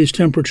had a raised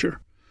temperature.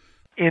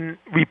 In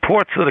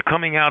reports that are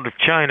coming out of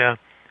China,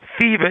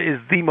 fever is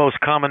the most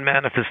common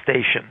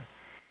manifestation.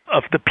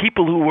 Of the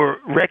people who were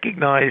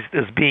recognized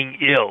as being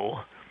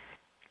ill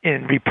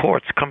in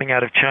reports coming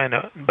out of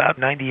China, about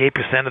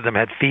 98% of them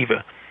had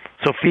fever.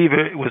 So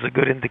fever was a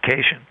good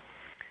indication.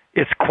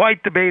 It's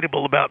quite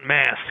debatable about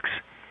masks.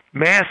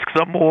 Masks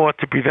are more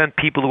to prevent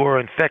people who are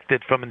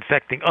infected from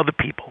infecting other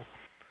people.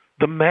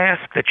 The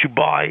mask that you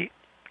buy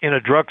in a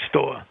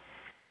drugstore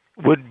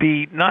would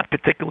be not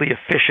particularly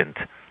efficient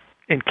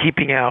in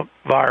keeping out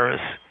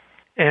virus,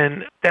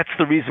 and that's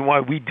the reason why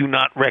we do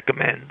not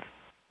recommend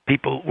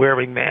people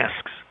wearing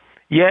masks.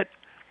 Yet,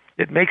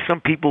 it makes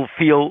some people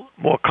feel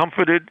more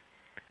comforted,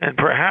 and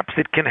perhaps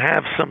it can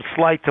have some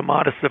slight to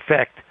modest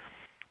effect,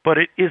 but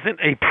it isn't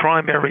a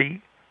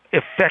primary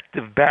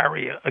effective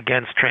barrier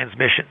against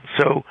transmission.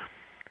 So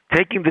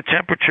taking the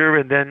temperature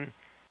and then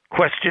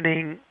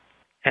questioning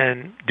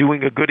and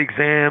doing a good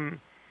exam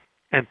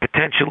and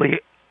potentially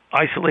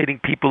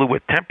isolating people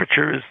with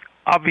temperatures,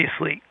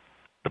 obviously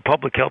the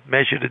public health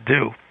measure to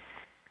do.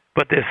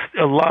 But there's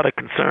a lot of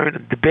concern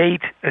and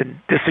debate and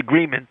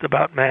disagreement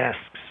about masks.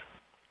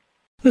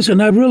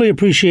 Listen, I really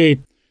appreciate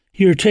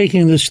your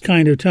taking this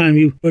kind of time.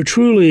 You are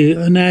truly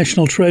a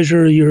national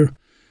treasure. Your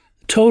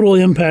total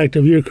impact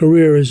of your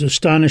career is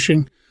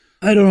astonishing.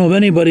 I don't know of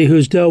anybody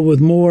who's dealt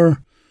with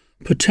more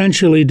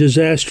potentially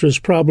disastrous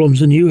problems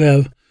than you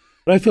have.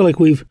 But I feel like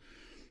we've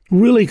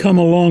really come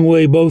a long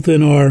way, both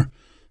in our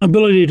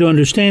ability to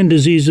understand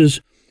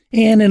diseases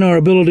and in our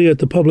ability at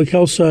the public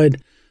health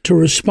side to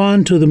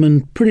respond to them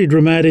in pretty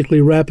dramatically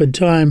rapid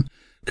time.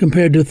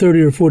 compared to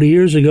 30 or 40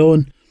 years ago,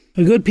 and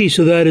a good piece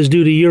of that is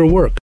due to your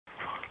work.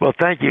 Well,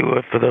 thank you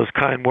for those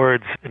kind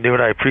words, Newt.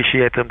 I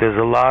appreciate them. There's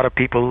a lot of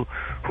people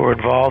who are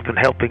involved in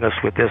helping us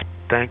with this.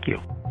 Thank you.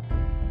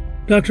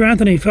 Dr.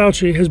 Anthony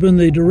Fauci has been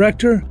the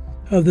director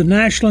of the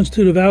National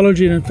Institute of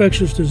Allergy and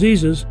Infectious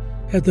Diseases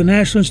at the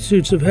National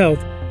Institutes of Health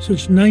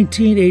since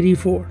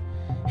 1984.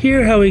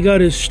 Hear how he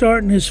got his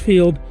start in his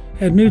field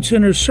at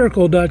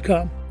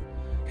newtsinnercircle.com.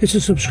 It's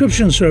a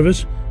subscription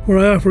service where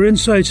I offer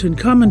insights and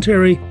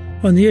commentary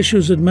on the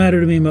issues that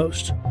matter to me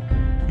most.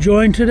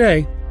 Join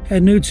today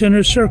at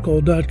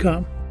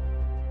newtsinnercircle.com.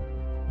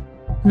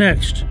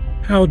 Next,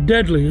 how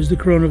deadly is the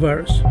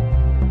coronavirus?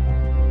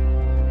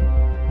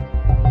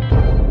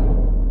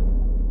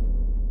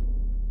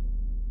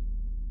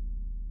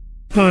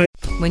 Hi.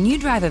 When you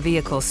drive a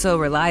vehicle so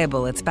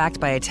reliable it's backed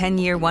by a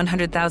 10-year,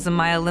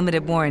 100,000-mile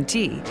limited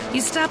warranty, you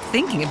stop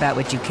thinking about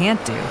what you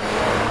can't do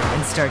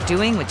and start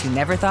doing what you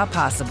never thought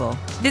possible.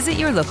 Visit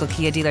your local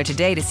Kia dealer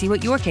today to see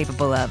what you're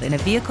capable of in a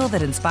vehicle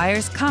that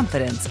inspires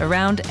confidence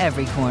around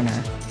every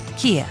corner.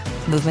 Kia,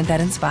 movement that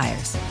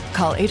inspires.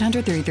 Call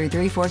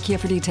 800-333-4KIA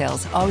for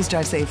details. Always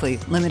drive safely.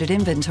 Limited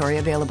inventory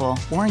available.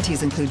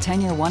 Warranties include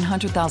 10-year,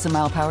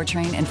 100,000-mile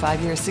powertrain and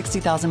 5-year,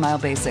 60,000-mile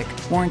basic.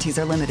 Warranties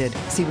are limited.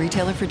 See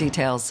retailer for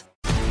details.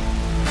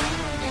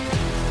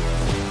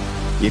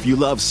 If you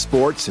love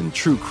sports and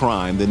true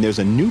crime, then there's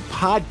a new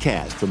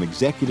podcast from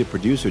executive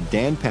producer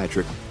Dan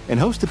Patrick and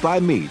hosted by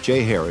me,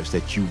 Jay Harris,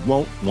 that you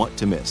won't want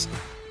to miss.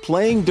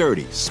 Playing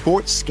Dirty: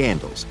 Sports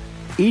Scandals.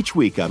 Each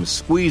week, I'm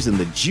squeezing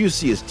the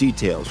juiciest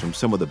details from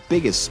some of the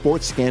biggest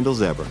sports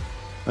scandals ever.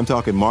 I'm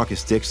talking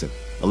Marcus Dixon,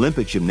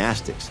 Olympic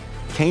gymnastics,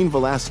 Cain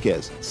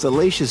Velasquez,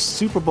 salacious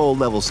Super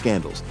Bowl-level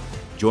scandals.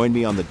 Join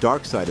me on the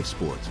dark side of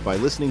sports by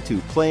listening to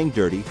Playing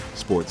Dirty: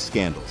 Sports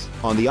Scandals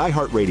on the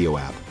iHeartRadio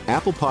app,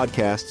 Apple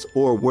Podcasts,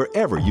 or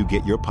wherever you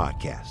get your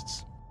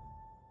podcasts.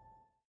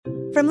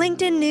 From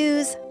LinkedIn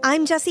News,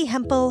 I'm Jessie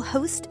Hempel,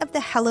 host of the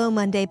Hello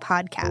Monday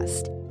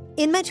podcast.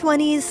 In my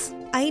 20s,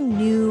 I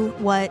knew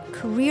what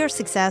career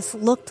success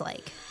looked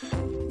like.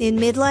 In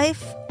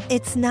midlife,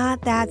 it's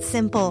not that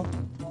simple.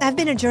 I've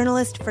been a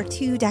journalist for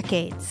 2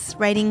 decades,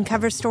 writing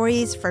cover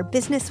stories for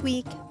Business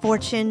Week,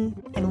 Fortune,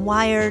 and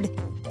Wired.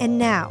 And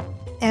now,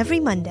 every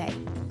Monday,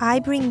 I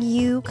bring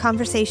you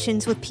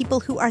conversations with people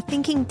who are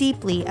thinking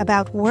deeply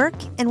about work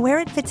and where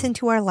it fits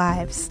into our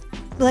lives.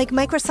 Like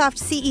Microsoft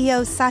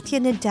CEO Satya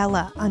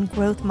Nadella on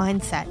growth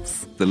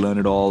mindsets. The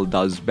learn-it-all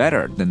does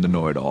better than the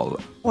know-it-all.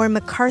 Or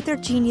MacArthur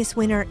Genius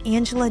winner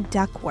Angela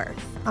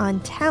Duckworth on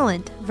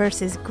talent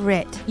versus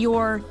grit.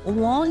 Your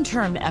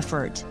long-term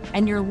effort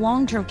and your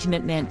long-term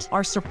commitment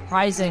are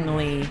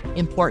surprisingly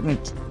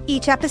important.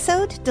 Each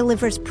episode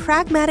delivers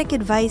pragmatic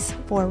advice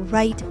for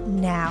right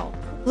now.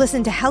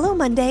 Listen to Hello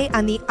Monday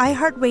on the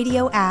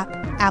iHeartRadio app,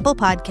 Apple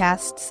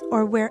Podcasts,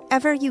 or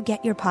wherever you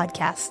get your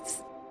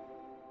podcasts.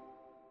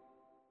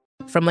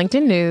 From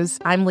LinkedIn News,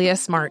 I'm Leah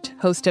Smart,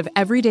 host of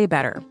Everyday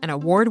Better, an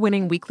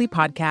award-winning weekly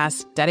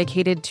podcast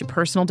dedicated to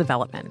personal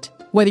development.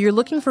 Whether you're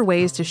looking for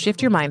ways to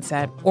shift your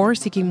mindset or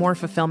seeking more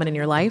fulfillment in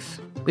your life,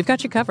 we've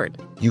got you covered.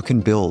 You can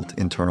build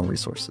internal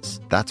resources.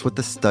 That's what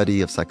the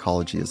study of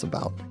psychology is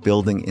about,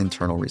 building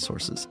internal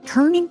resources.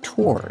 Turning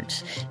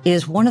towards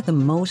is one of the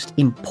most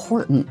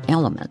important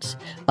elements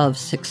of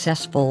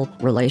successful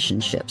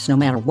relationships, no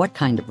matter what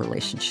kind of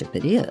relationship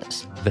it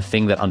is. The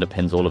thing that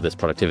underpins all of this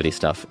productivity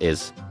stuff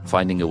is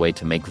finding a way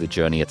to make the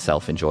journey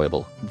itself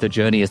enjoyable. The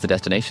journey is the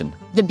destination.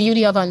 The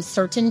beauty of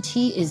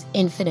uncertainty is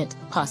infinite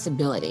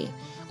possibility.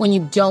 When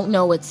you don't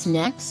know what's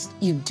next,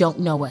 you don't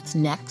know what's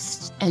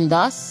next. And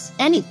thus,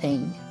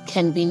 anything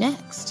can be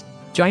next.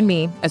 Join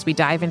me as we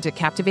dive into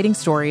captivating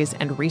stories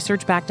and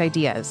research-backed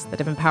ideas that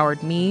have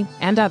empowered me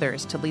and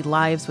others to lead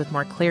lives with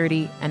more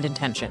clarity and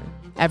intention.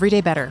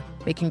 Everyday Better,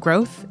 making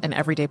growth an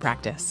everyday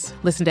practice.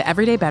 Listen to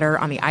Everyday Better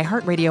on the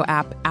iHeartRadio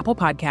app, Apple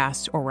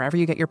Podcasts, or wherever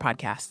you get your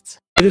podcasts.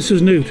 This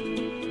is Newt.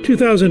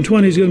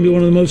 2020 is going to be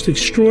one of the most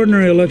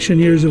extraordinary election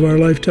years of our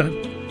lifetime.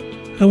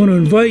 I want to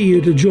invite you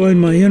to join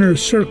my inner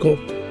circle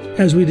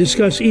as we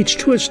discuss each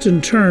twist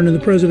and turn in the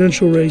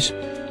presidential race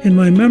in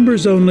my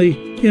members-only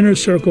Inner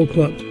Circle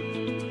Club.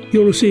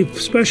 You'll receive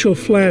special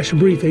flash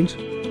briefings,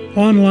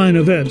 online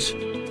events,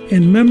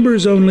 and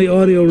members-only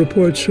audio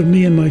reports from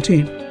me and my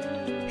team.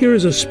 Here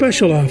is a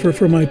special offer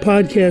for my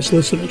podcast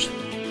listeners.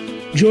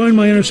 Join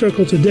my Inner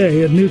Circle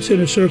today at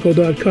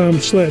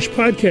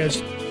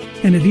newtsinnercircle.com/podcast.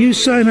 And if you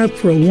sign up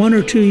for a 1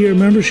 or 2 year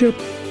membership,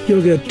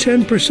 you'll get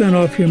 10%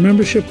 off your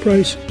membership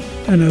price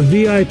and a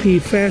VIP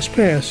Fast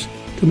Pass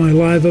to my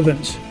live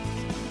events.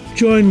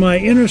 Join my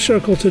Inner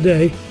Circle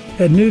today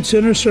at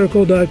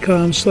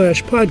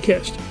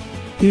newtsinnercircle.com/podcast.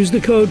 Use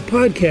the code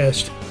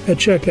PODCAST at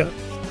checkout.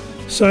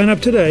 Sign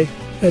up today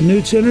at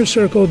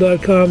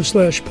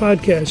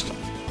newtsinnercircle.com/podcast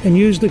and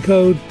use the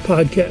code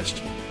PODCAST.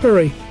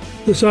 Hurry,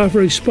 this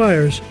offer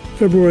expires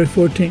February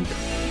 14th.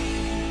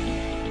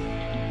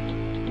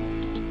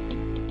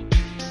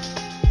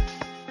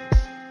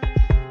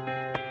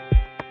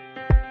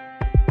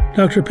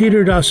 Dr.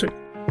 Peter Daszak,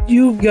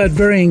 you got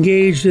very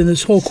engaged in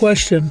this whole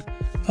question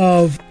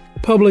of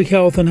public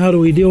health and how do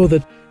we deal with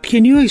it.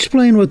 Can you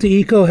explain what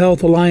the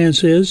EcoHealth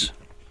Alliance is?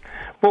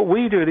 What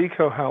we do at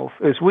EcoHealth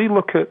is we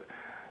look at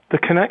the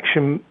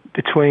connection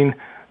between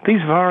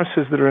these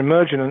viruses that are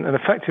emerging and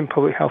affecting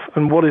public health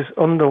and what is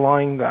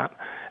underlying that.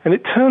 And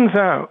it turns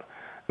out,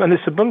 and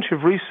it's a bunch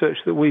of research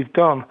that we've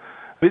done,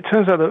 it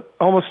turns out that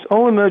almost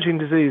all emerging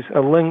diseases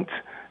are linked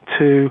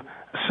to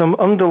some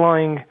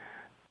underlying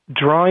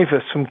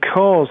driver, some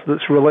cause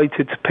that's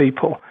related to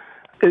people.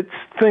 It's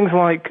things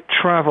like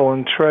travel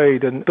and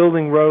trade and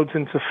building roads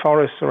into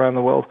forests around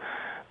the world.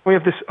 We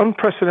have this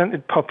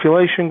unprecedented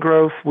population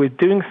growth. We're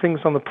doing things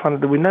on the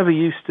planet that we never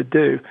used to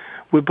do.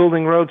 We're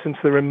building roads into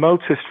the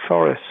remotest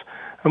forests.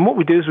 And what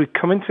we do is we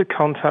come into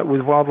contact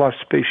with wildlife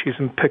species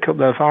and pick up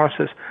their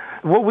viruses.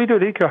 What we do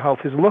at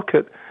EcoHealth is look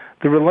at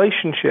the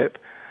relationship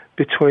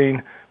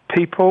between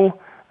people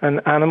and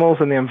animals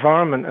and the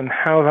environment and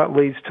how that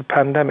leads to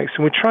pandemics.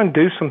 And we try and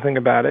do something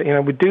about it. You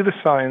know, we do the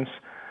science,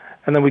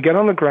 and then we get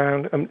on the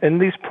ground in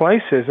these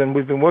places, and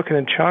we've been working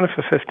in China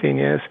for 15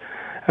 years,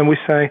 and we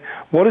say,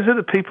 what is it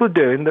that people are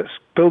doing that's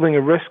building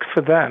a risk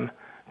for them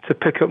to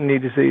pick up new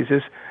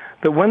diseases,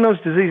 that when those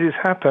diseases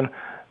happen,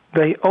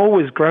 they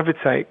always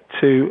gravitate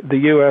to the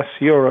US,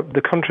 Europe,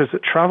 the countries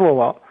that travel a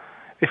lot.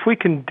 If we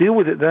can deal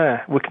with it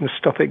there, we can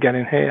stop it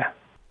getting here.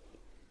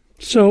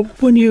 So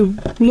when you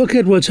look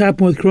at what's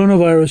happened with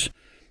coronavirus,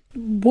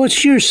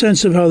 what's your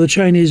sense of how the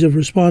Chinese have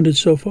responded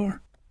so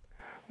far?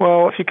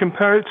 Well, if you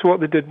compare it to what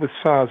they did with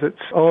SARS, it's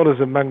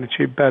orders of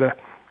magnitude better.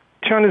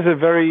 China's a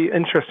very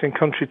interesting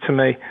country to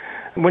me.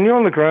 When you're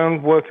on the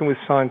ground working with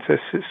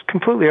scientists, it's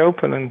completely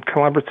open and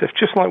collaborative,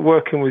 just like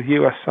working with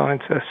US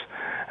scientists.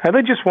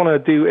 They just want to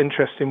do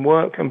interesting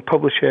work and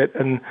publish it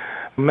and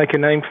make a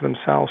name for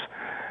themselves.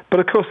 But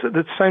of course, at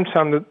the same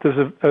time, there's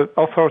an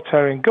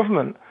authoritarian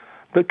government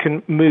that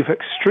can move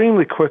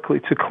extremely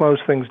quickly to close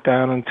things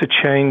down and to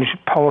change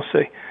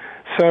policy.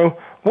 So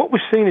what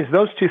we've seen is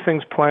those two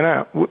things playing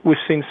out. We've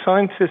seen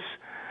scientists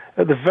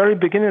at the very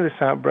beginning of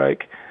this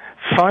outbreak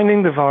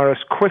finding the virus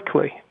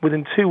quickly,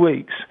 within 2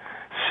 weeks,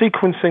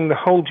 sequencing the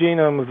whole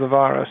genome of the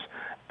virus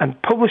and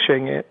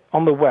publishing it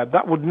on the web.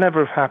 That would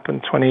never have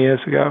happened 20 years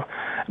ago.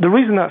 The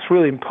reason that's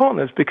really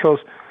important is because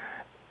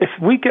if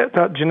we get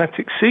that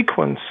genetic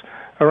sequence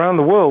around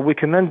the world, we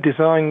can then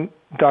design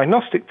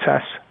diagnostic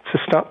tests to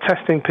start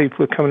testing people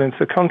who are coming into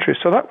the country.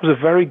 So that was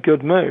a very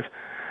good move.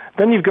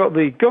 Then you've got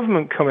the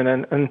government coming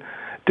in and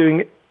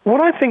doing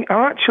what I think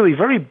are actually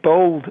very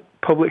bold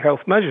public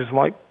health measures,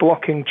 like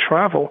blocking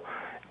travel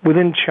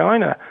within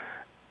China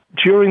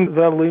during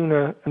their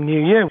Lunar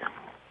New Year.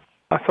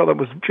 I thought that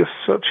was just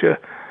such a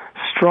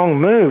strong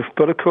move.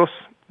 But of course,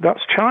 that's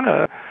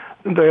China.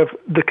 They have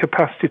the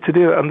capacity to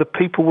do it, and the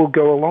people will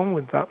go along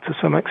with that to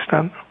some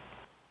extent.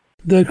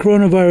 The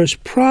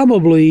coronavirus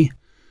probably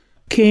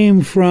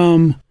came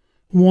from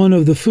one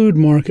of the food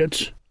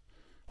markets,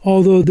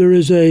 although there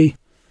is a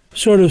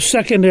sort of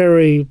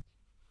secondary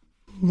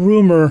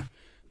rumor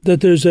that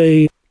there's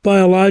a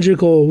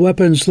biological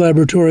weapons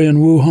laboratory in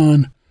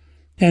Wuhan,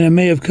 and it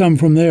may have come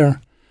from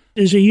there.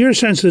 Is it your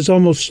sense that it's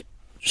almost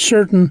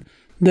certain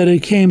that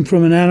it came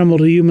from an animal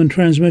to human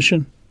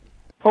transmission?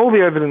 All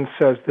the evidence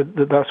says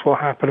that that's what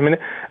happened. I mean,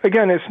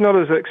 again, it's not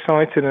as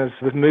exciting as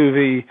the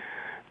movie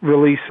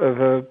release of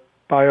a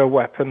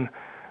bioweapon,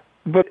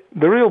 but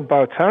the real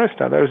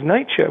bioterrorist out there is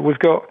nature. We've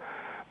got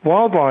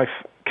wildlife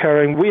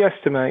carrying, we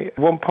estimate,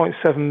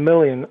 1.7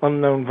 million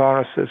unknown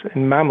viruses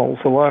in mammals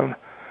alone.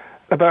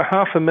 About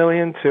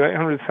 500,000 to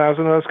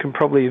 800,000 of those can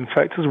probably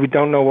infect us. We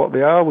don't know what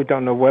they are. We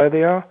don't know where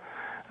they are.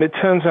 It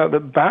turns out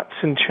that bats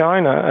in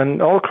China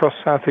and all across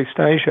Southeast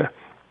Asia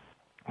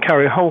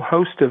carry a whole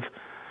host of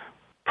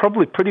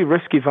probably pretty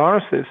risky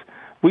viruses.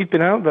 We've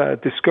been out there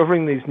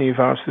discovering these new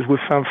viruses. We've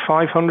found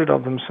 500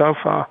 of them so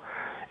far,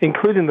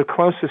 including the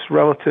closest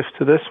relative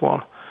to this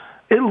one.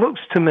 It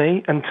looks to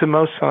me and to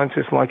most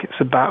scientists like it's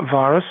a bat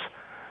virus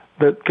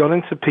that got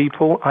into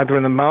people either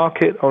in the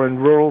market or in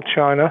rural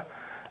China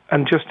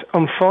and just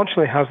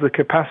unfortunately has the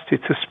capacity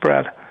to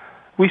spread.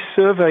 We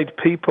surveyed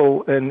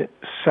people in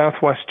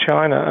southwest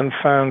China and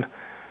found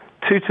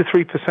 2 to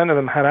 3% of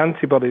them had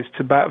antibodies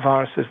to bat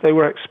viruses. They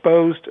were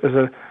exposed as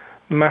a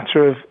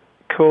matter of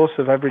course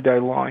of everyday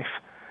life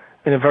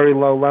in a very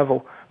low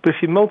level. But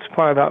if you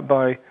multiply that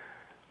by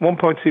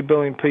 1.2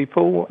 billion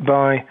people,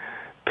 by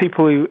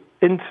people who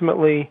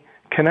intimately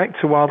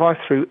connect to wildlife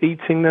through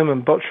eating them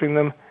and butchering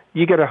them,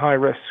 you get a high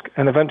risk,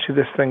 and eventually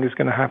this thing is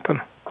going to happen.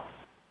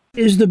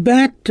 Is the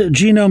bat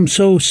genome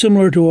so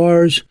similar to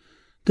ours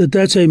that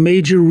that's a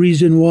major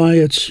reason why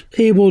it's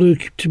able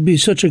to be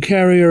such a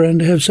carrier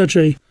and have such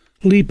a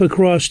leap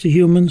across to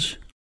humans?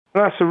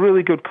 That's a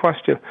really good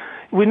question.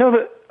 We know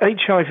that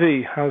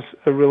HIV has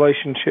a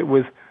relationship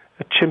with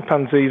a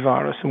chimpanzee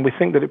virus, and we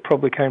think that it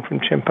probably came from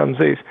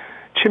chimpanzees.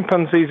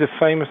 Chimpanzees are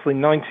famously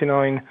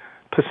 99%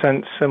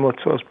 similar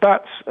to us.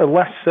 Bats are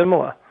less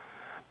similar,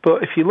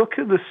 but if you look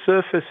at the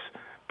surface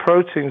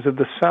proteins of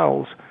the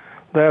cells,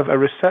 they have a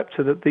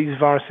receptor that these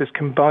viruses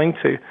can bind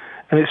to,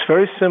 and it's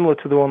very similar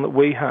to the one that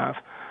we have.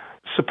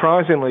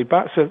 Surprisingly,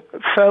 bats are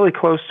fairly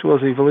close to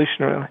us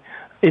evolutionarily.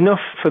 enough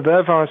for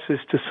their viruses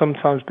to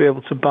sometimes be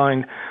able to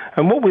bind.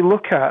 And what we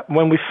look at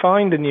when we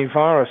find a new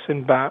virus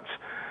in bats,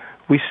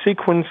 we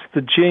sequence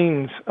the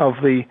genes of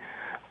the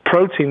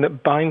protein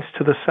that binds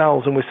to the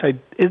cells, and we say,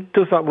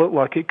 does that look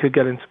like it could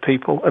get into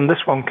people? And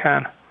this one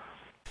can.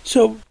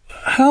 So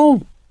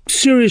how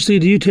seriously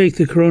do you take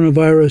the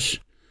coronavirus,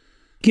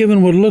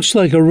 given what looks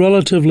like a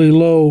relatively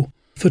low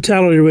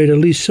fatality rate, at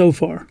least so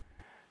far?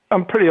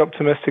 I'm pretty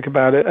optimistic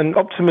about it, and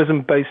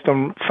optimism based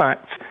on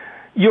facts.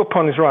 Your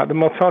point is right. The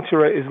mortality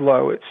rate is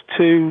low. It's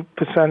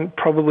 2%,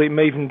 probably it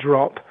may even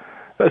drop,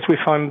 as we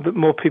find that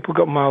more people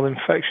got mild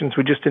infections.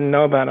 We just didn't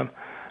know about them.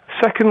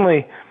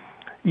 Secondly,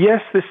 yes,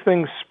 this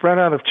thing's spread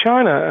out of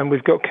China, and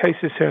we've got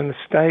cases here in the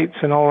States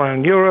and all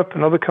around Europe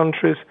and other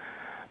countries,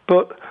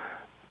 but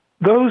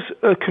those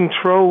are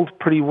controlled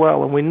pretty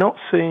well, and we're not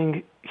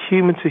seeing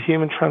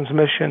human-to-human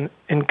transmission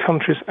in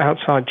countries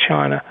outside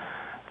China.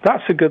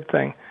 That's a good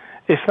thing.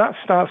 If that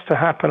starts to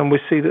happen and we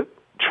see that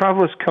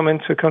travelers come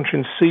into a country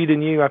and seed a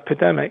new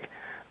epidemic,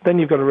 then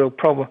you've got a real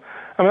problem.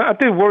 I mean, I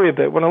do worry a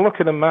bit. When I look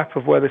at a map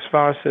of where this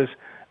virus is,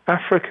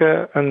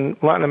 Africa and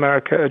Latin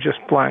America are just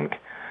blank.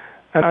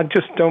 And I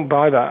just don't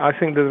buy that. I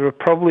think that there are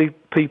probably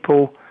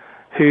people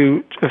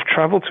who have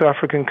traveled to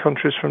African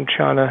countries from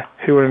China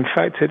who are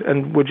infected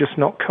and were just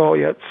not caught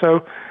yet.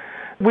 So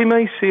we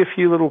may see a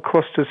few little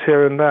clusters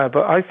here and there,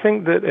 but I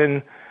think that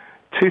in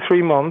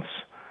 2-3 months,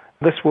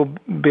 this will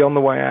be on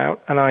the way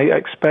out, and I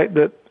expect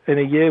that in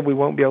a year we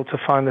won't be able to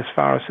find this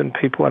virus in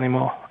people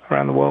anymore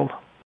around the world.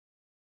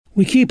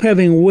 We keep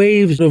having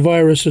waves of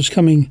viruses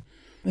coming,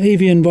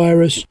 avian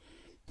virus,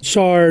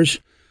 SARS.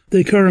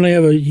 They currently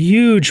have a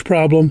huge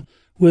problem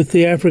with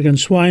the African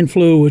swine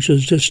flu, which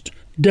has just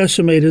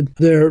decimated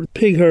their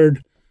pig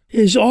herd.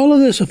 Is all of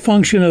this a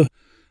function of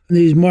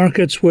these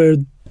markets where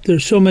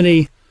there's so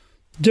many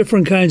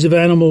different kinds of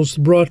animals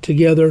brought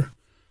together?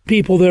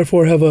 People,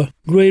 therefore, have a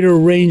greater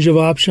range of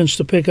options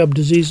to pick up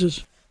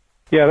diseases?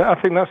 Yeah, I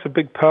think that's a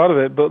big part of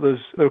it, but there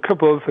are a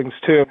couple other things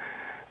too.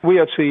 We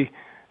actually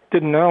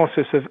did an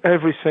analysis of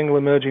every single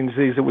emerging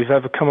disease that we've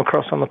ever come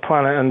across on the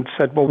planet and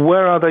said, well,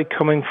 where are they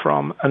coming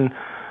from and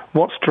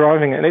what's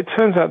driving it? And it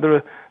turns out there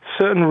are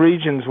certain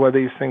regions where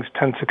these things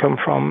tend to come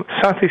from.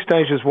 Southeast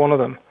Asia is one of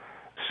them.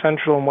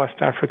 Central and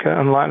West Africa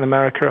and Latin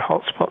America are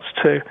hotspots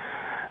too.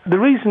 The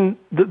reason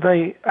that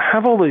they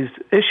have all these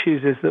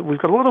issues is that we've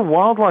got a lot of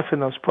wildlife in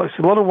those places,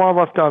 a lot of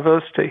wildlife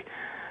diversity,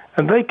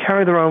 and they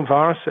carry their own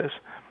viruses.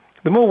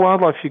 The more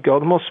wildlife you've got,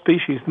 the more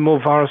species, the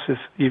more viruses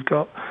you've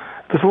got.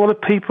 There's a lot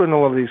of people in a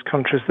lot of these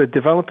countries. They're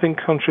developing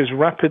countries,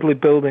 rapidly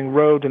building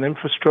road and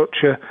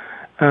infrastructure.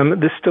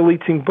 They're still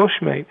eating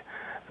bushmeat.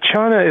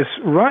 China is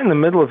right in the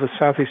middle of the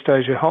Southeast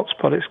Asia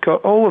hotspot. It's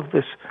got all of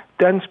this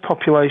dense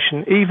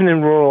population, even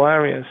in rural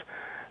areas.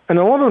 And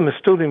a lot of them are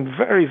still doing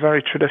very,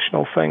 very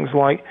traditional things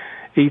like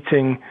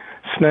eating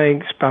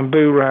snakes,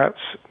 bamboo rats,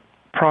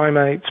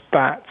 primates,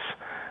 bats.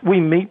 We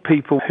meet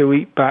people who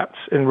eat bats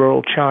in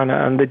rural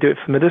China, and they do it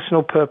for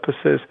medicinal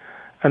purposes,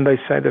 and they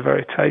say they're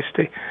very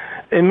tasty.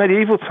 In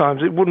medieval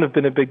times, it wouldn't have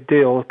been a big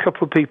deal. A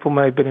couple of people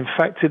may have been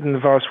infected and the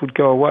virus would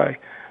go away.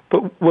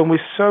 But when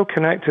we're so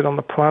connected on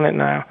the planet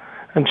now,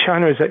 and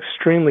China is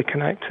extremely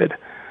connected,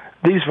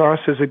 these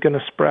viruses are going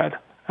to spread,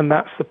 and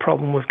that's the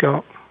problem we've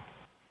got.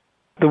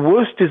 The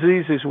worst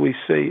diseases we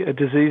see are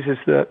diseases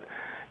that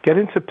get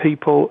into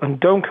people and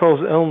don't cause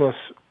illness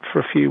for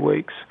a few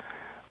weeks.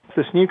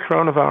 This new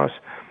coronavirus,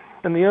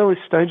 in the early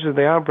stages of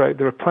the outbreak,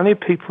 there are plenty of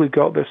people who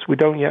got this we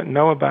don't yet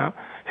know about,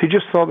 who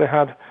just thought they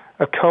had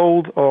a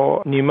cold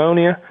or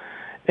pneumonia.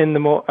 In the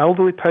more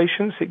elderly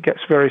patients, it gets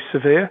very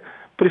severe.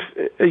 But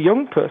if a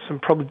young person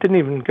probably didn't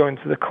even go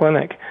into the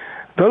clinic,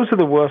 those are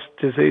the worst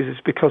diseases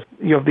because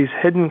you have these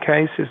hidden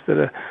cases that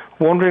are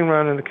wandering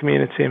around in the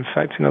community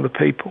infecting other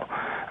people.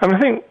 And I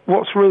think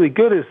what's really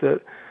good is that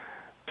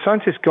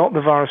scientists got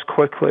the virus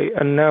quickly,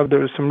 and now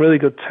there are some really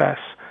good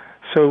tests.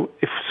 So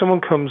if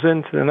someone comes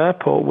into an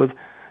airport with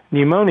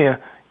pneumonia,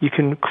 you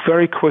can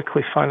very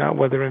quickly find out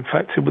whether they're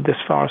infected with this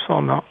virus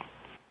or not.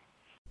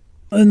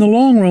 In the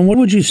long run, what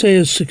would you say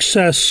is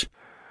success?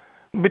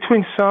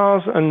 Between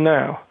SARS and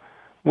now,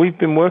 we've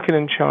been working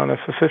in China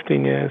for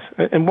 15 years,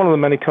 in one of the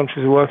many countries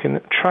we're working,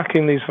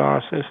 tracking these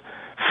viruses,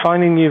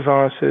 finding new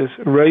viruses,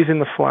 raising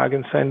the flag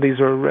and saying these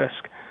are a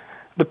risk.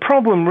 The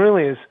problem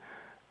really is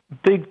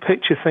big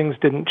picture things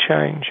didn't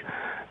change.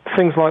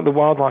 Things like the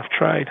wildlife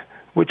trade,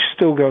 which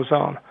still goes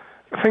on.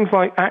 Things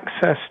like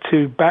access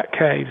to bat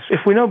caves.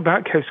 If we know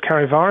bat caves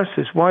carry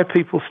viruses, why are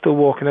people still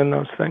walking in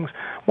those things?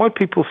 Why are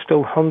people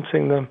still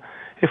hunting them?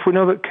 If we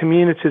know that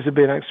communities are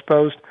being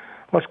exposed,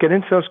 let's get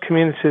into those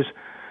communities,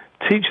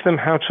 teach them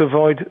how to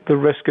avoid the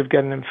risk of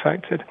getting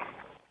infected.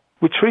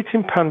 We're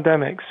treating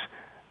pandemics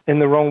in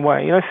the wrong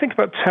way. You know, think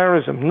about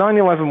terrorism.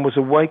 9/11 was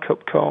a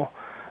wake-up call.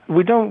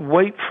 We don't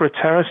wait for a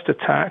terrorist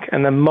attack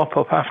and then mop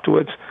up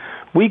afterwards.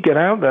 We get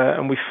out there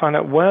and we find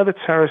out where the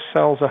terrorist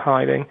cells are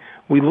hiding,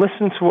 we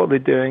listen to what they're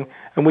doing,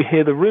 and we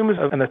hear the rumors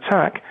of an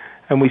attack,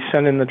 and we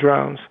send in the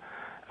drones.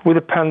 With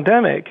a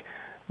pandemic,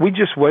 we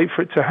just wait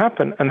for it to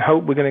happen and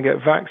hope we're going to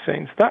get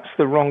vaccines. That's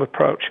the wrong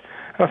approach.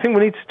 And I think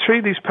we need to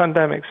treat these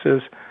pandemics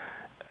as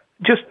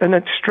just an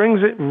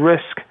extrinsic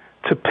risk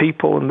to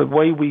people and the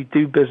way we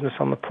do business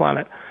on the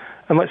planet.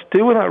 And let's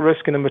deal with that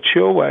risk in a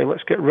mature way.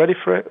 Let's get ready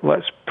for it.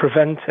 Let's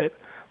prevent it.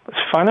 Let's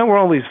find out where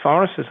all these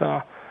viruses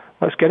are.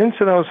 Let's get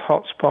into those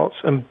hotspots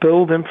and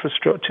build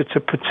infrastructure to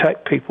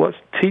protect people. Let's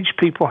teach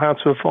people how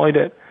to avoid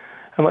it.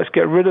 And let's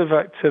get rid of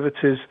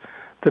activities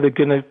that are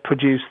going to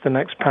produce the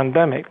next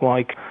pandemic,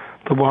 like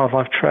the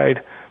wildlife trade,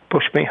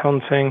 bushmeat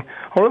hunting,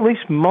 or at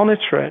least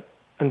monitor it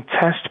and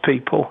test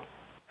people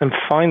and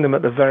find them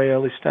at the very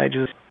early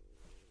stages.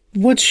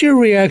 What's your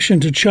reaction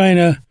to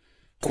China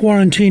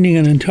quarantining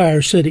an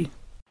entire city?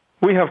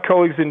 We have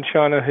colleagues in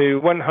China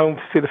who went home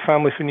to see the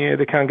family for New Year.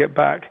 They can't get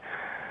back.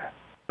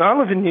 I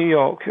live in New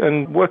York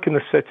and work in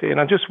the city, and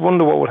I just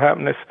wonder what would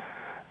happen if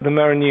the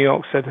mayor of New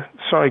York said,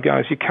 sorry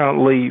guys, you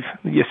can't leave,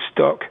 you're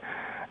stuck,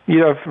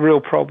 you have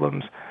real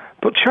problems.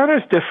 But China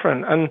is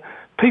different, and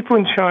people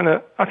in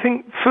China, I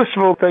think, first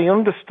of all, they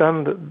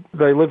understand that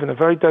they live in a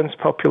very dense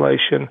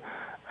population,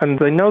 and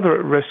they know they're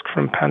at risk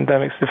from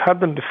pandemics. They've had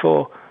them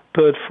before,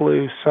 bird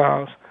flu,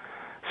 SARS.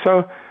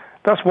 So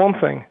that's one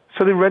thing.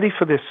 So they're ready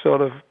for this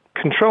sort of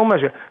control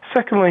measure.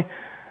 Secondly,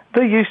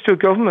 they're used to a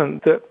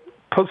government that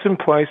puts in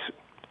place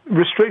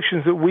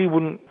restrictions that we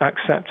wouldn't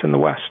accept in the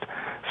West.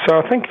 So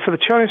I think for the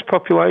Chinese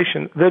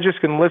population, they're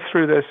just going to live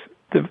through this.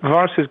 The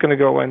virus is going to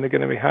go away and they're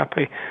going to be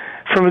happy.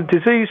 From a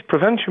disease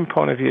prevention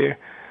point of view,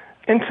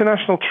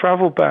 international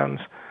travel bans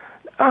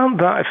aren't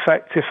that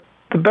effective.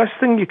 The best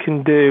thing you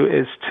can do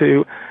is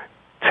to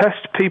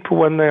test people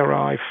when they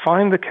arrive,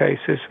 find the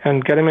cases,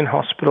 and get them in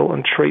hospital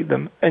and treat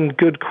them in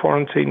good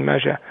quarantine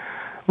measure.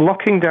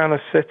 Locking down a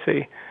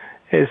city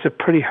is a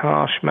pretty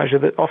harsh measure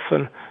that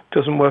often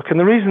doesn't work. And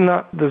the reason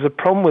that there's a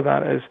problem with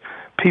that is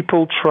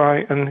people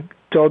try and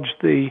dodge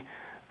the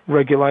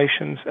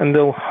regulations and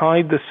they'll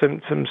hide the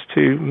symptoms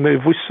to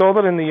move. We saw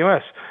that in the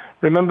US.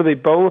 Remember the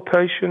Ebola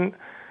patient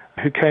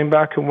who came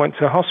back and went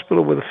to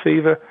hospital with a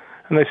fever,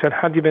 and they said,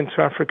 had you been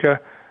to Africa?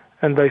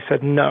 And they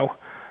said no.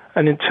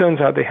 And it turns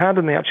out they had,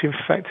 and they actually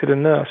infected a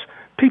nurse.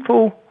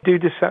 People do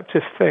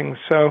deceptive things,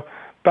 so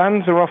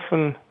bans are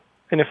often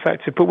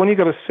ineffective. But when you've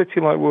got a city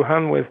like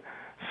Wuhan with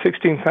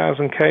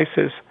 16,000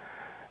 cases,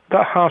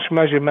 that harsh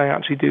measure may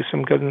actually do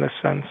some good in this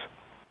sense.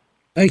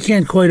 I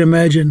can't quite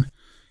imagine,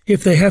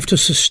 if they have to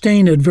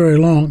sustain it very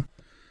long,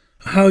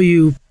 how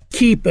you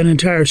keep an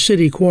entire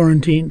city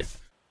quarantined.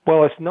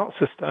 Well, it's not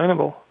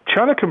sustainable.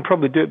 China can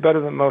probably do it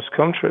better than most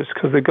countries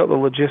because they've got the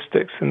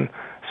logistics and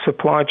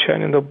supply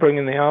chain, and they'll bring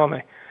in the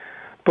army.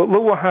 But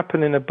look what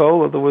happened in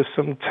Ebola. There were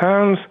some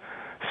towns,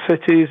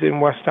 cities in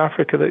West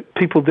Africa that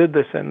people did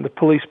this in. The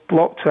police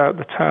blocked out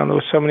the town. There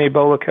were so many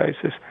Ebola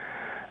cases.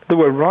 There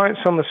were riots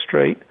on the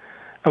street.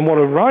 And what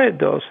a riot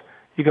does,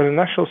 you've got a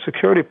national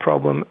security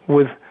problem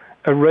with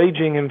a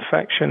raging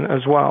infection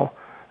as well.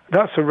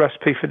 That's a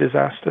recipe for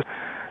disaster.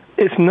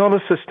 It's not a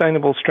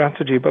sustainable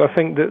strategy, but I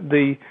think that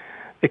the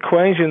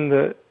equation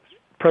that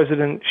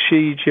President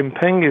Xi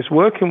Jinping is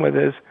working with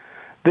is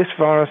this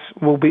virus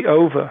will be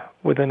over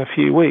within a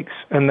few weeks,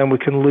 and then we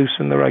can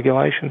loosen the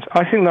regulations.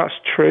 I think that's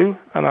true,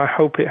 and I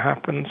hope it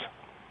happens.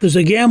 There's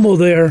a gamble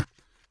there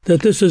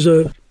that this is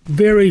a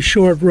very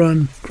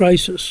short-run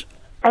crisis.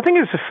 I think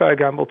it's a fair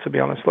gamble, to be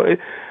honest.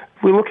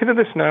 We're looking at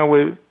this now,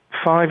 we're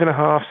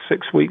 5.5,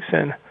 6 weeks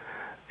in.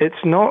 It's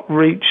not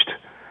reached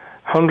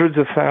hundreds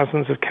of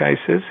thousands of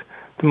cases.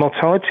 The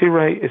mortality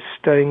rate is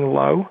staying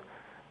low.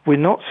 We're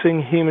not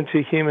seeing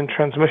human-to-human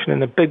transmission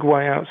in a big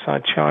way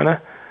outside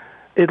China.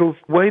 It'll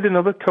wait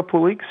another couple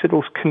of weeks.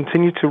 It'll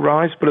continue to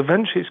rise, but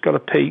eventually it's got to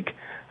peak,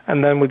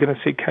 and then we're going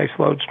to see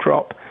caseloads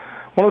drop.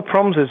 One of the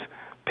problems is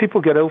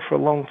people get ill for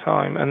a long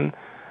time, and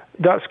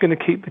that's going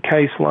to keep the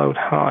caseload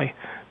high.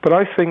 But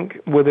I think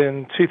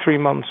within 2-3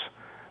 months,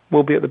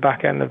 we'll be at the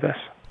back end of this.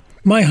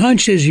 My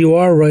hunch is you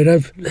are right.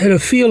 I've had a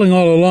feeling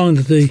all along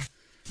that the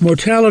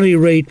mortality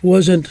rate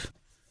wasn't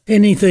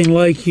anything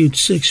like you'd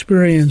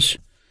experience,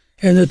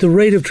 and that the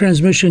rate of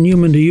transmission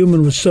human to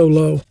human was so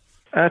low.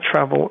 Air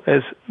travel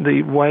is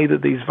the way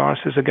that these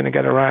viruses are going to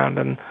get around.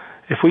 And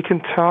if we can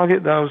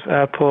target those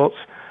airports,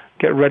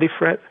 get ready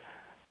for it,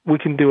 we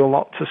can do a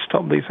lot to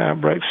stop these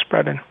outbreaks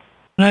spreading.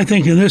 And I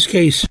think in this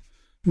case,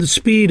 the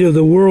speed of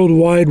the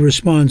worldwide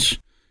response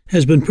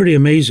has been pretty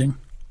amazing.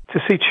 To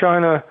see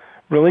China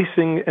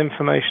releasing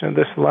information at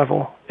this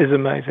level is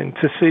amazing.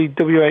 To see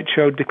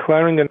WHO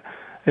declaring an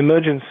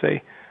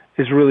emergency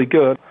is really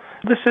good.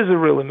 This is a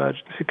real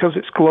emergency because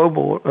it's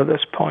global at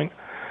this point.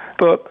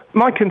 But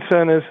my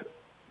concern is,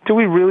 do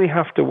we really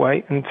have to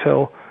wait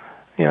until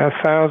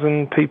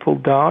 1,000 people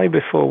die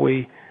before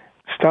we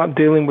start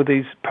dealing with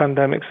these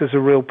pandemics as a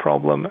real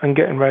problem and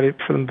getting ready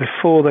for them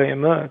before they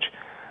emerge?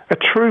 A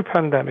true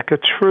pandemic, a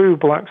true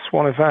black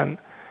swan event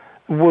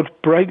would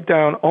break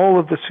down all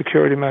of the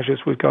security measures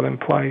we've got in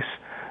place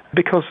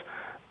because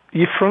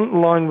your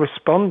frontline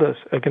responders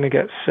are going to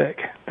get sick.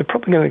 They're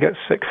probably going to get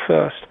sick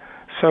first.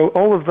 So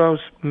all of those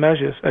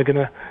measures are going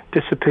to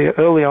disappear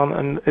early on,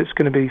 and it's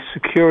going to be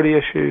security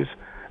issues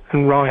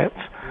and riots.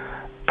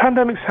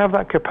 Pandemics have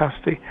that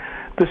capacity.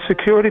 The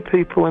security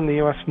people in the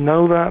US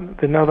know that.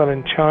 They know that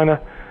in China.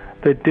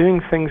 They're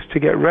doing things to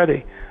get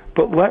ready.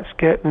 But let's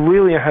get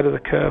really ahead of the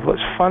curve.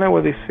 Let's find out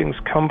where these things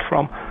come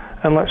from,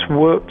 and let's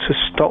work to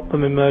stop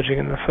them emerging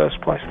in the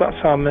first place.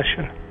 That's our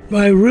mission.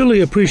 I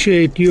really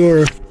appreciate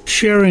your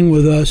sharing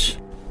with us.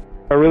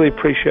 I really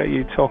appreciate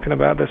you talking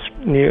about this,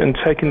 Newt, and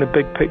taking the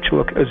big picture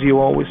look, as you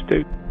always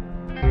do.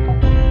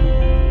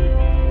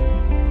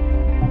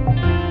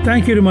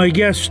 Thank you to my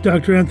guests,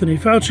 Dr. Anthony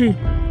Fauci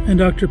and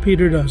Dr.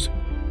 Peter Daszak.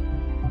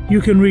 You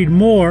can read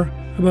more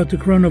about the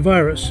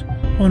coronavirus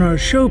on our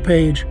show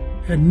page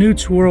at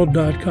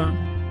newtsworld.com.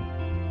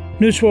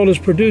 Newt's World is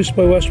produced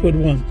by Westwood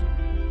One.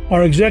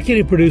 Our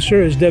executive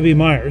producer is Debbie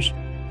Myers,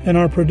 and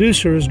our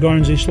producer is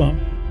Garnsey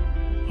Slum.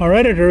 Our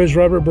editor is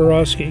Robert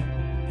Borowski,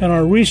 and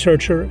our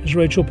researcher is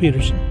Rachel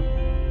Peterson.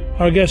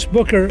 Our guest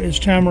booker is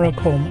Tamara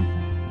Coleman.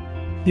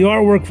 The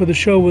artwork for the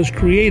show was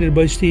created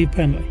by Steve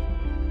Penley.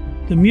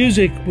 The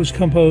music was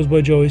composed by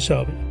Joey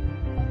Salvi.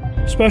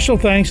 Special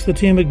thanks to the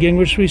team at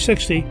Gingrich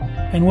 360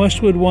 and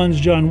Westwood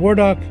One's John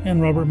Wardock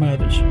and Robert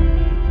Mathers.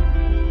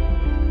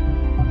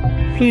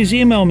 Please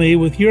email me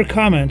with your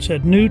comments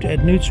at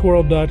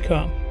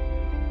newt@newtsworld.com.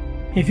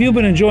 If you've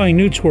been enjoying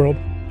Newt's World,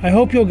 I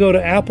hope you'll go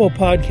to Apple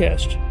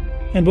Podcast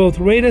and both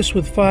rate us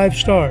with 5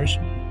 stars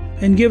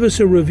and give us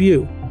a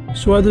review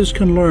so others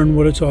can learn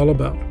what it's all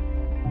about.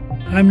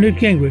 I'm Newt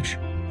Gingrich.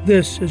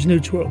 This is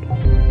Newt's World.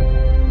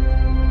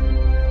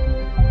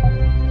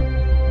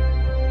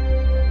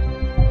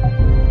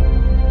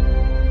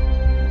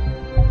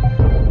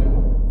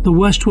 The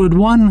Westwood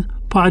One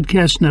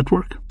Podcast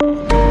Network.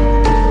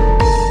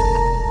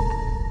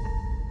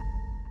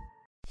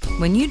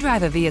 When you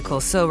drive a vehicle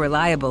so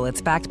reliable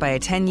it's backed by a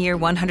 10-year,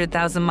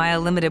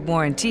 100,000-mile limited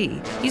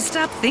warranty, you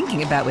stop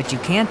thinking about what you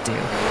can't do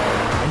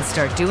and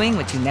start doing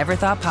what you never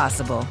thought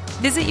possible.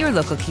 Visit your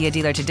local Kia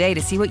dealer today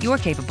to see what you're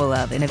capable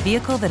of in a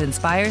vehicle that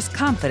inspires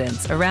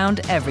confidence around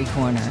every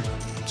corner.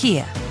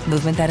 Kia,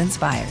 movement that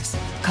inspires.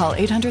 Call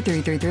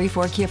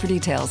 800-333-4KIA for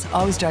details.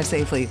 Always drive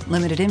safely.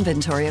 Limited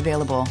inventory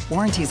available.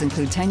 Warranties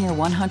include 10-year,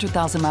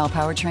 100,000-mile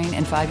powertrain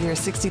and 5-year,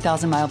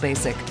 60,000-mile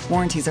basic.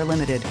 Warranties are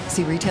limited.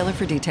 See retailer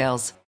for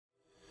details.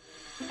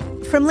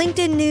 From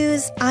LinkedIn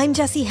News, I'm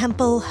Jessie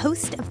Hempel,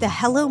 host of the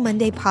Hello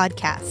Monday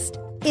podcast.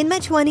 In my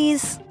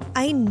 20s,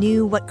 I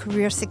knew what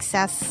career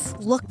success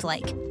looked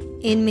like.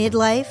 In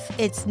midlife,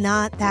 it's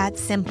not that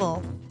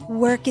simple.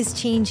 Work is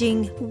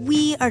changing,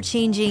 we are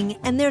changing,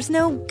 and there's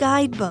no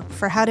guidebook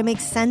for how to make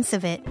sense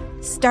of it.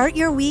 Start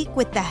your week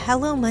with the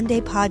Hello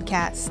Monday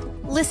podcast.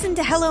 Listen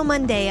to Hello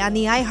Monday on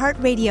the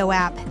iHeartRadio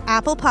app,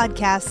 Apple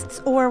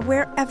Podcasts, or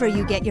wherever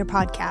you get your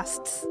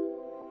podcasts.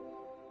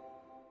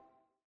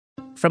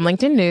 From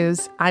LinkedIn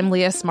News, I'm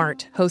Leah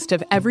Smart, host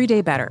of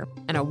Everyday Better,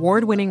 an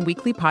award-winning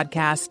weekly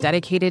podcast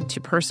dedicated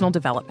to personal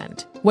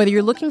development. Whether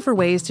you're looking for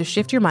ways to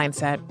shift your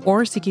mindset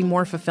or seeking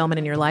more fulfillment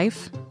in your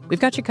life, we've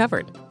got you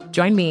covered.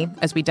 Join me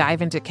as we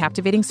dive into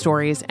captivating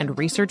stories and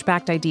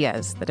research-backed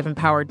ideas that have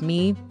empowered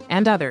me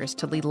and others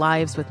to lead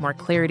lives with more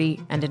clarity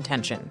and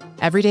intention.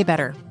 Everyday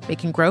Better,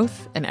 making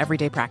growth an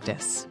everyday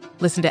practice.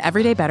 Listen to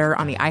Everyday Better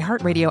on the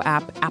iHeartRadio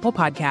app, Apple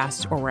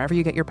Podcasts, or wherever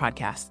you get your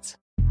podcasts.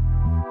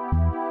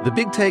 The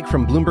Big Take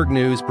from Bloomberg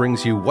News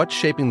brings you what's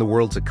shaping the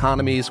world's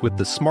economies with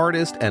the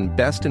smartest and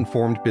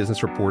best-informed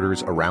business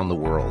reporters around the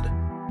world.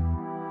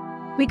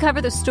 We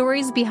cover the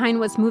stories behind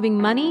what's moving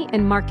money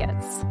and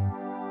markets,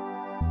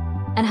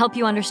 and help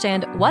you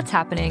understand what's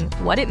happening,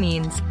 what it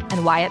means,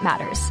 and why it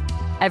matters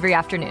every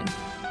afternoon.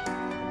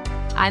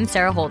 I'm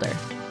Sarah Holder.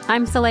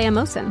 I'm Saleha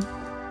Mohsin.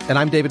 And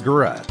I'm David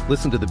Gura.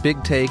 Listen to The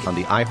Big Take on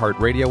the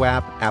iHeartRadio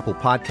app, Apple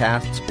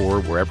Podcasts,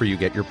 or wherever you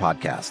get your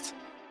podcasts.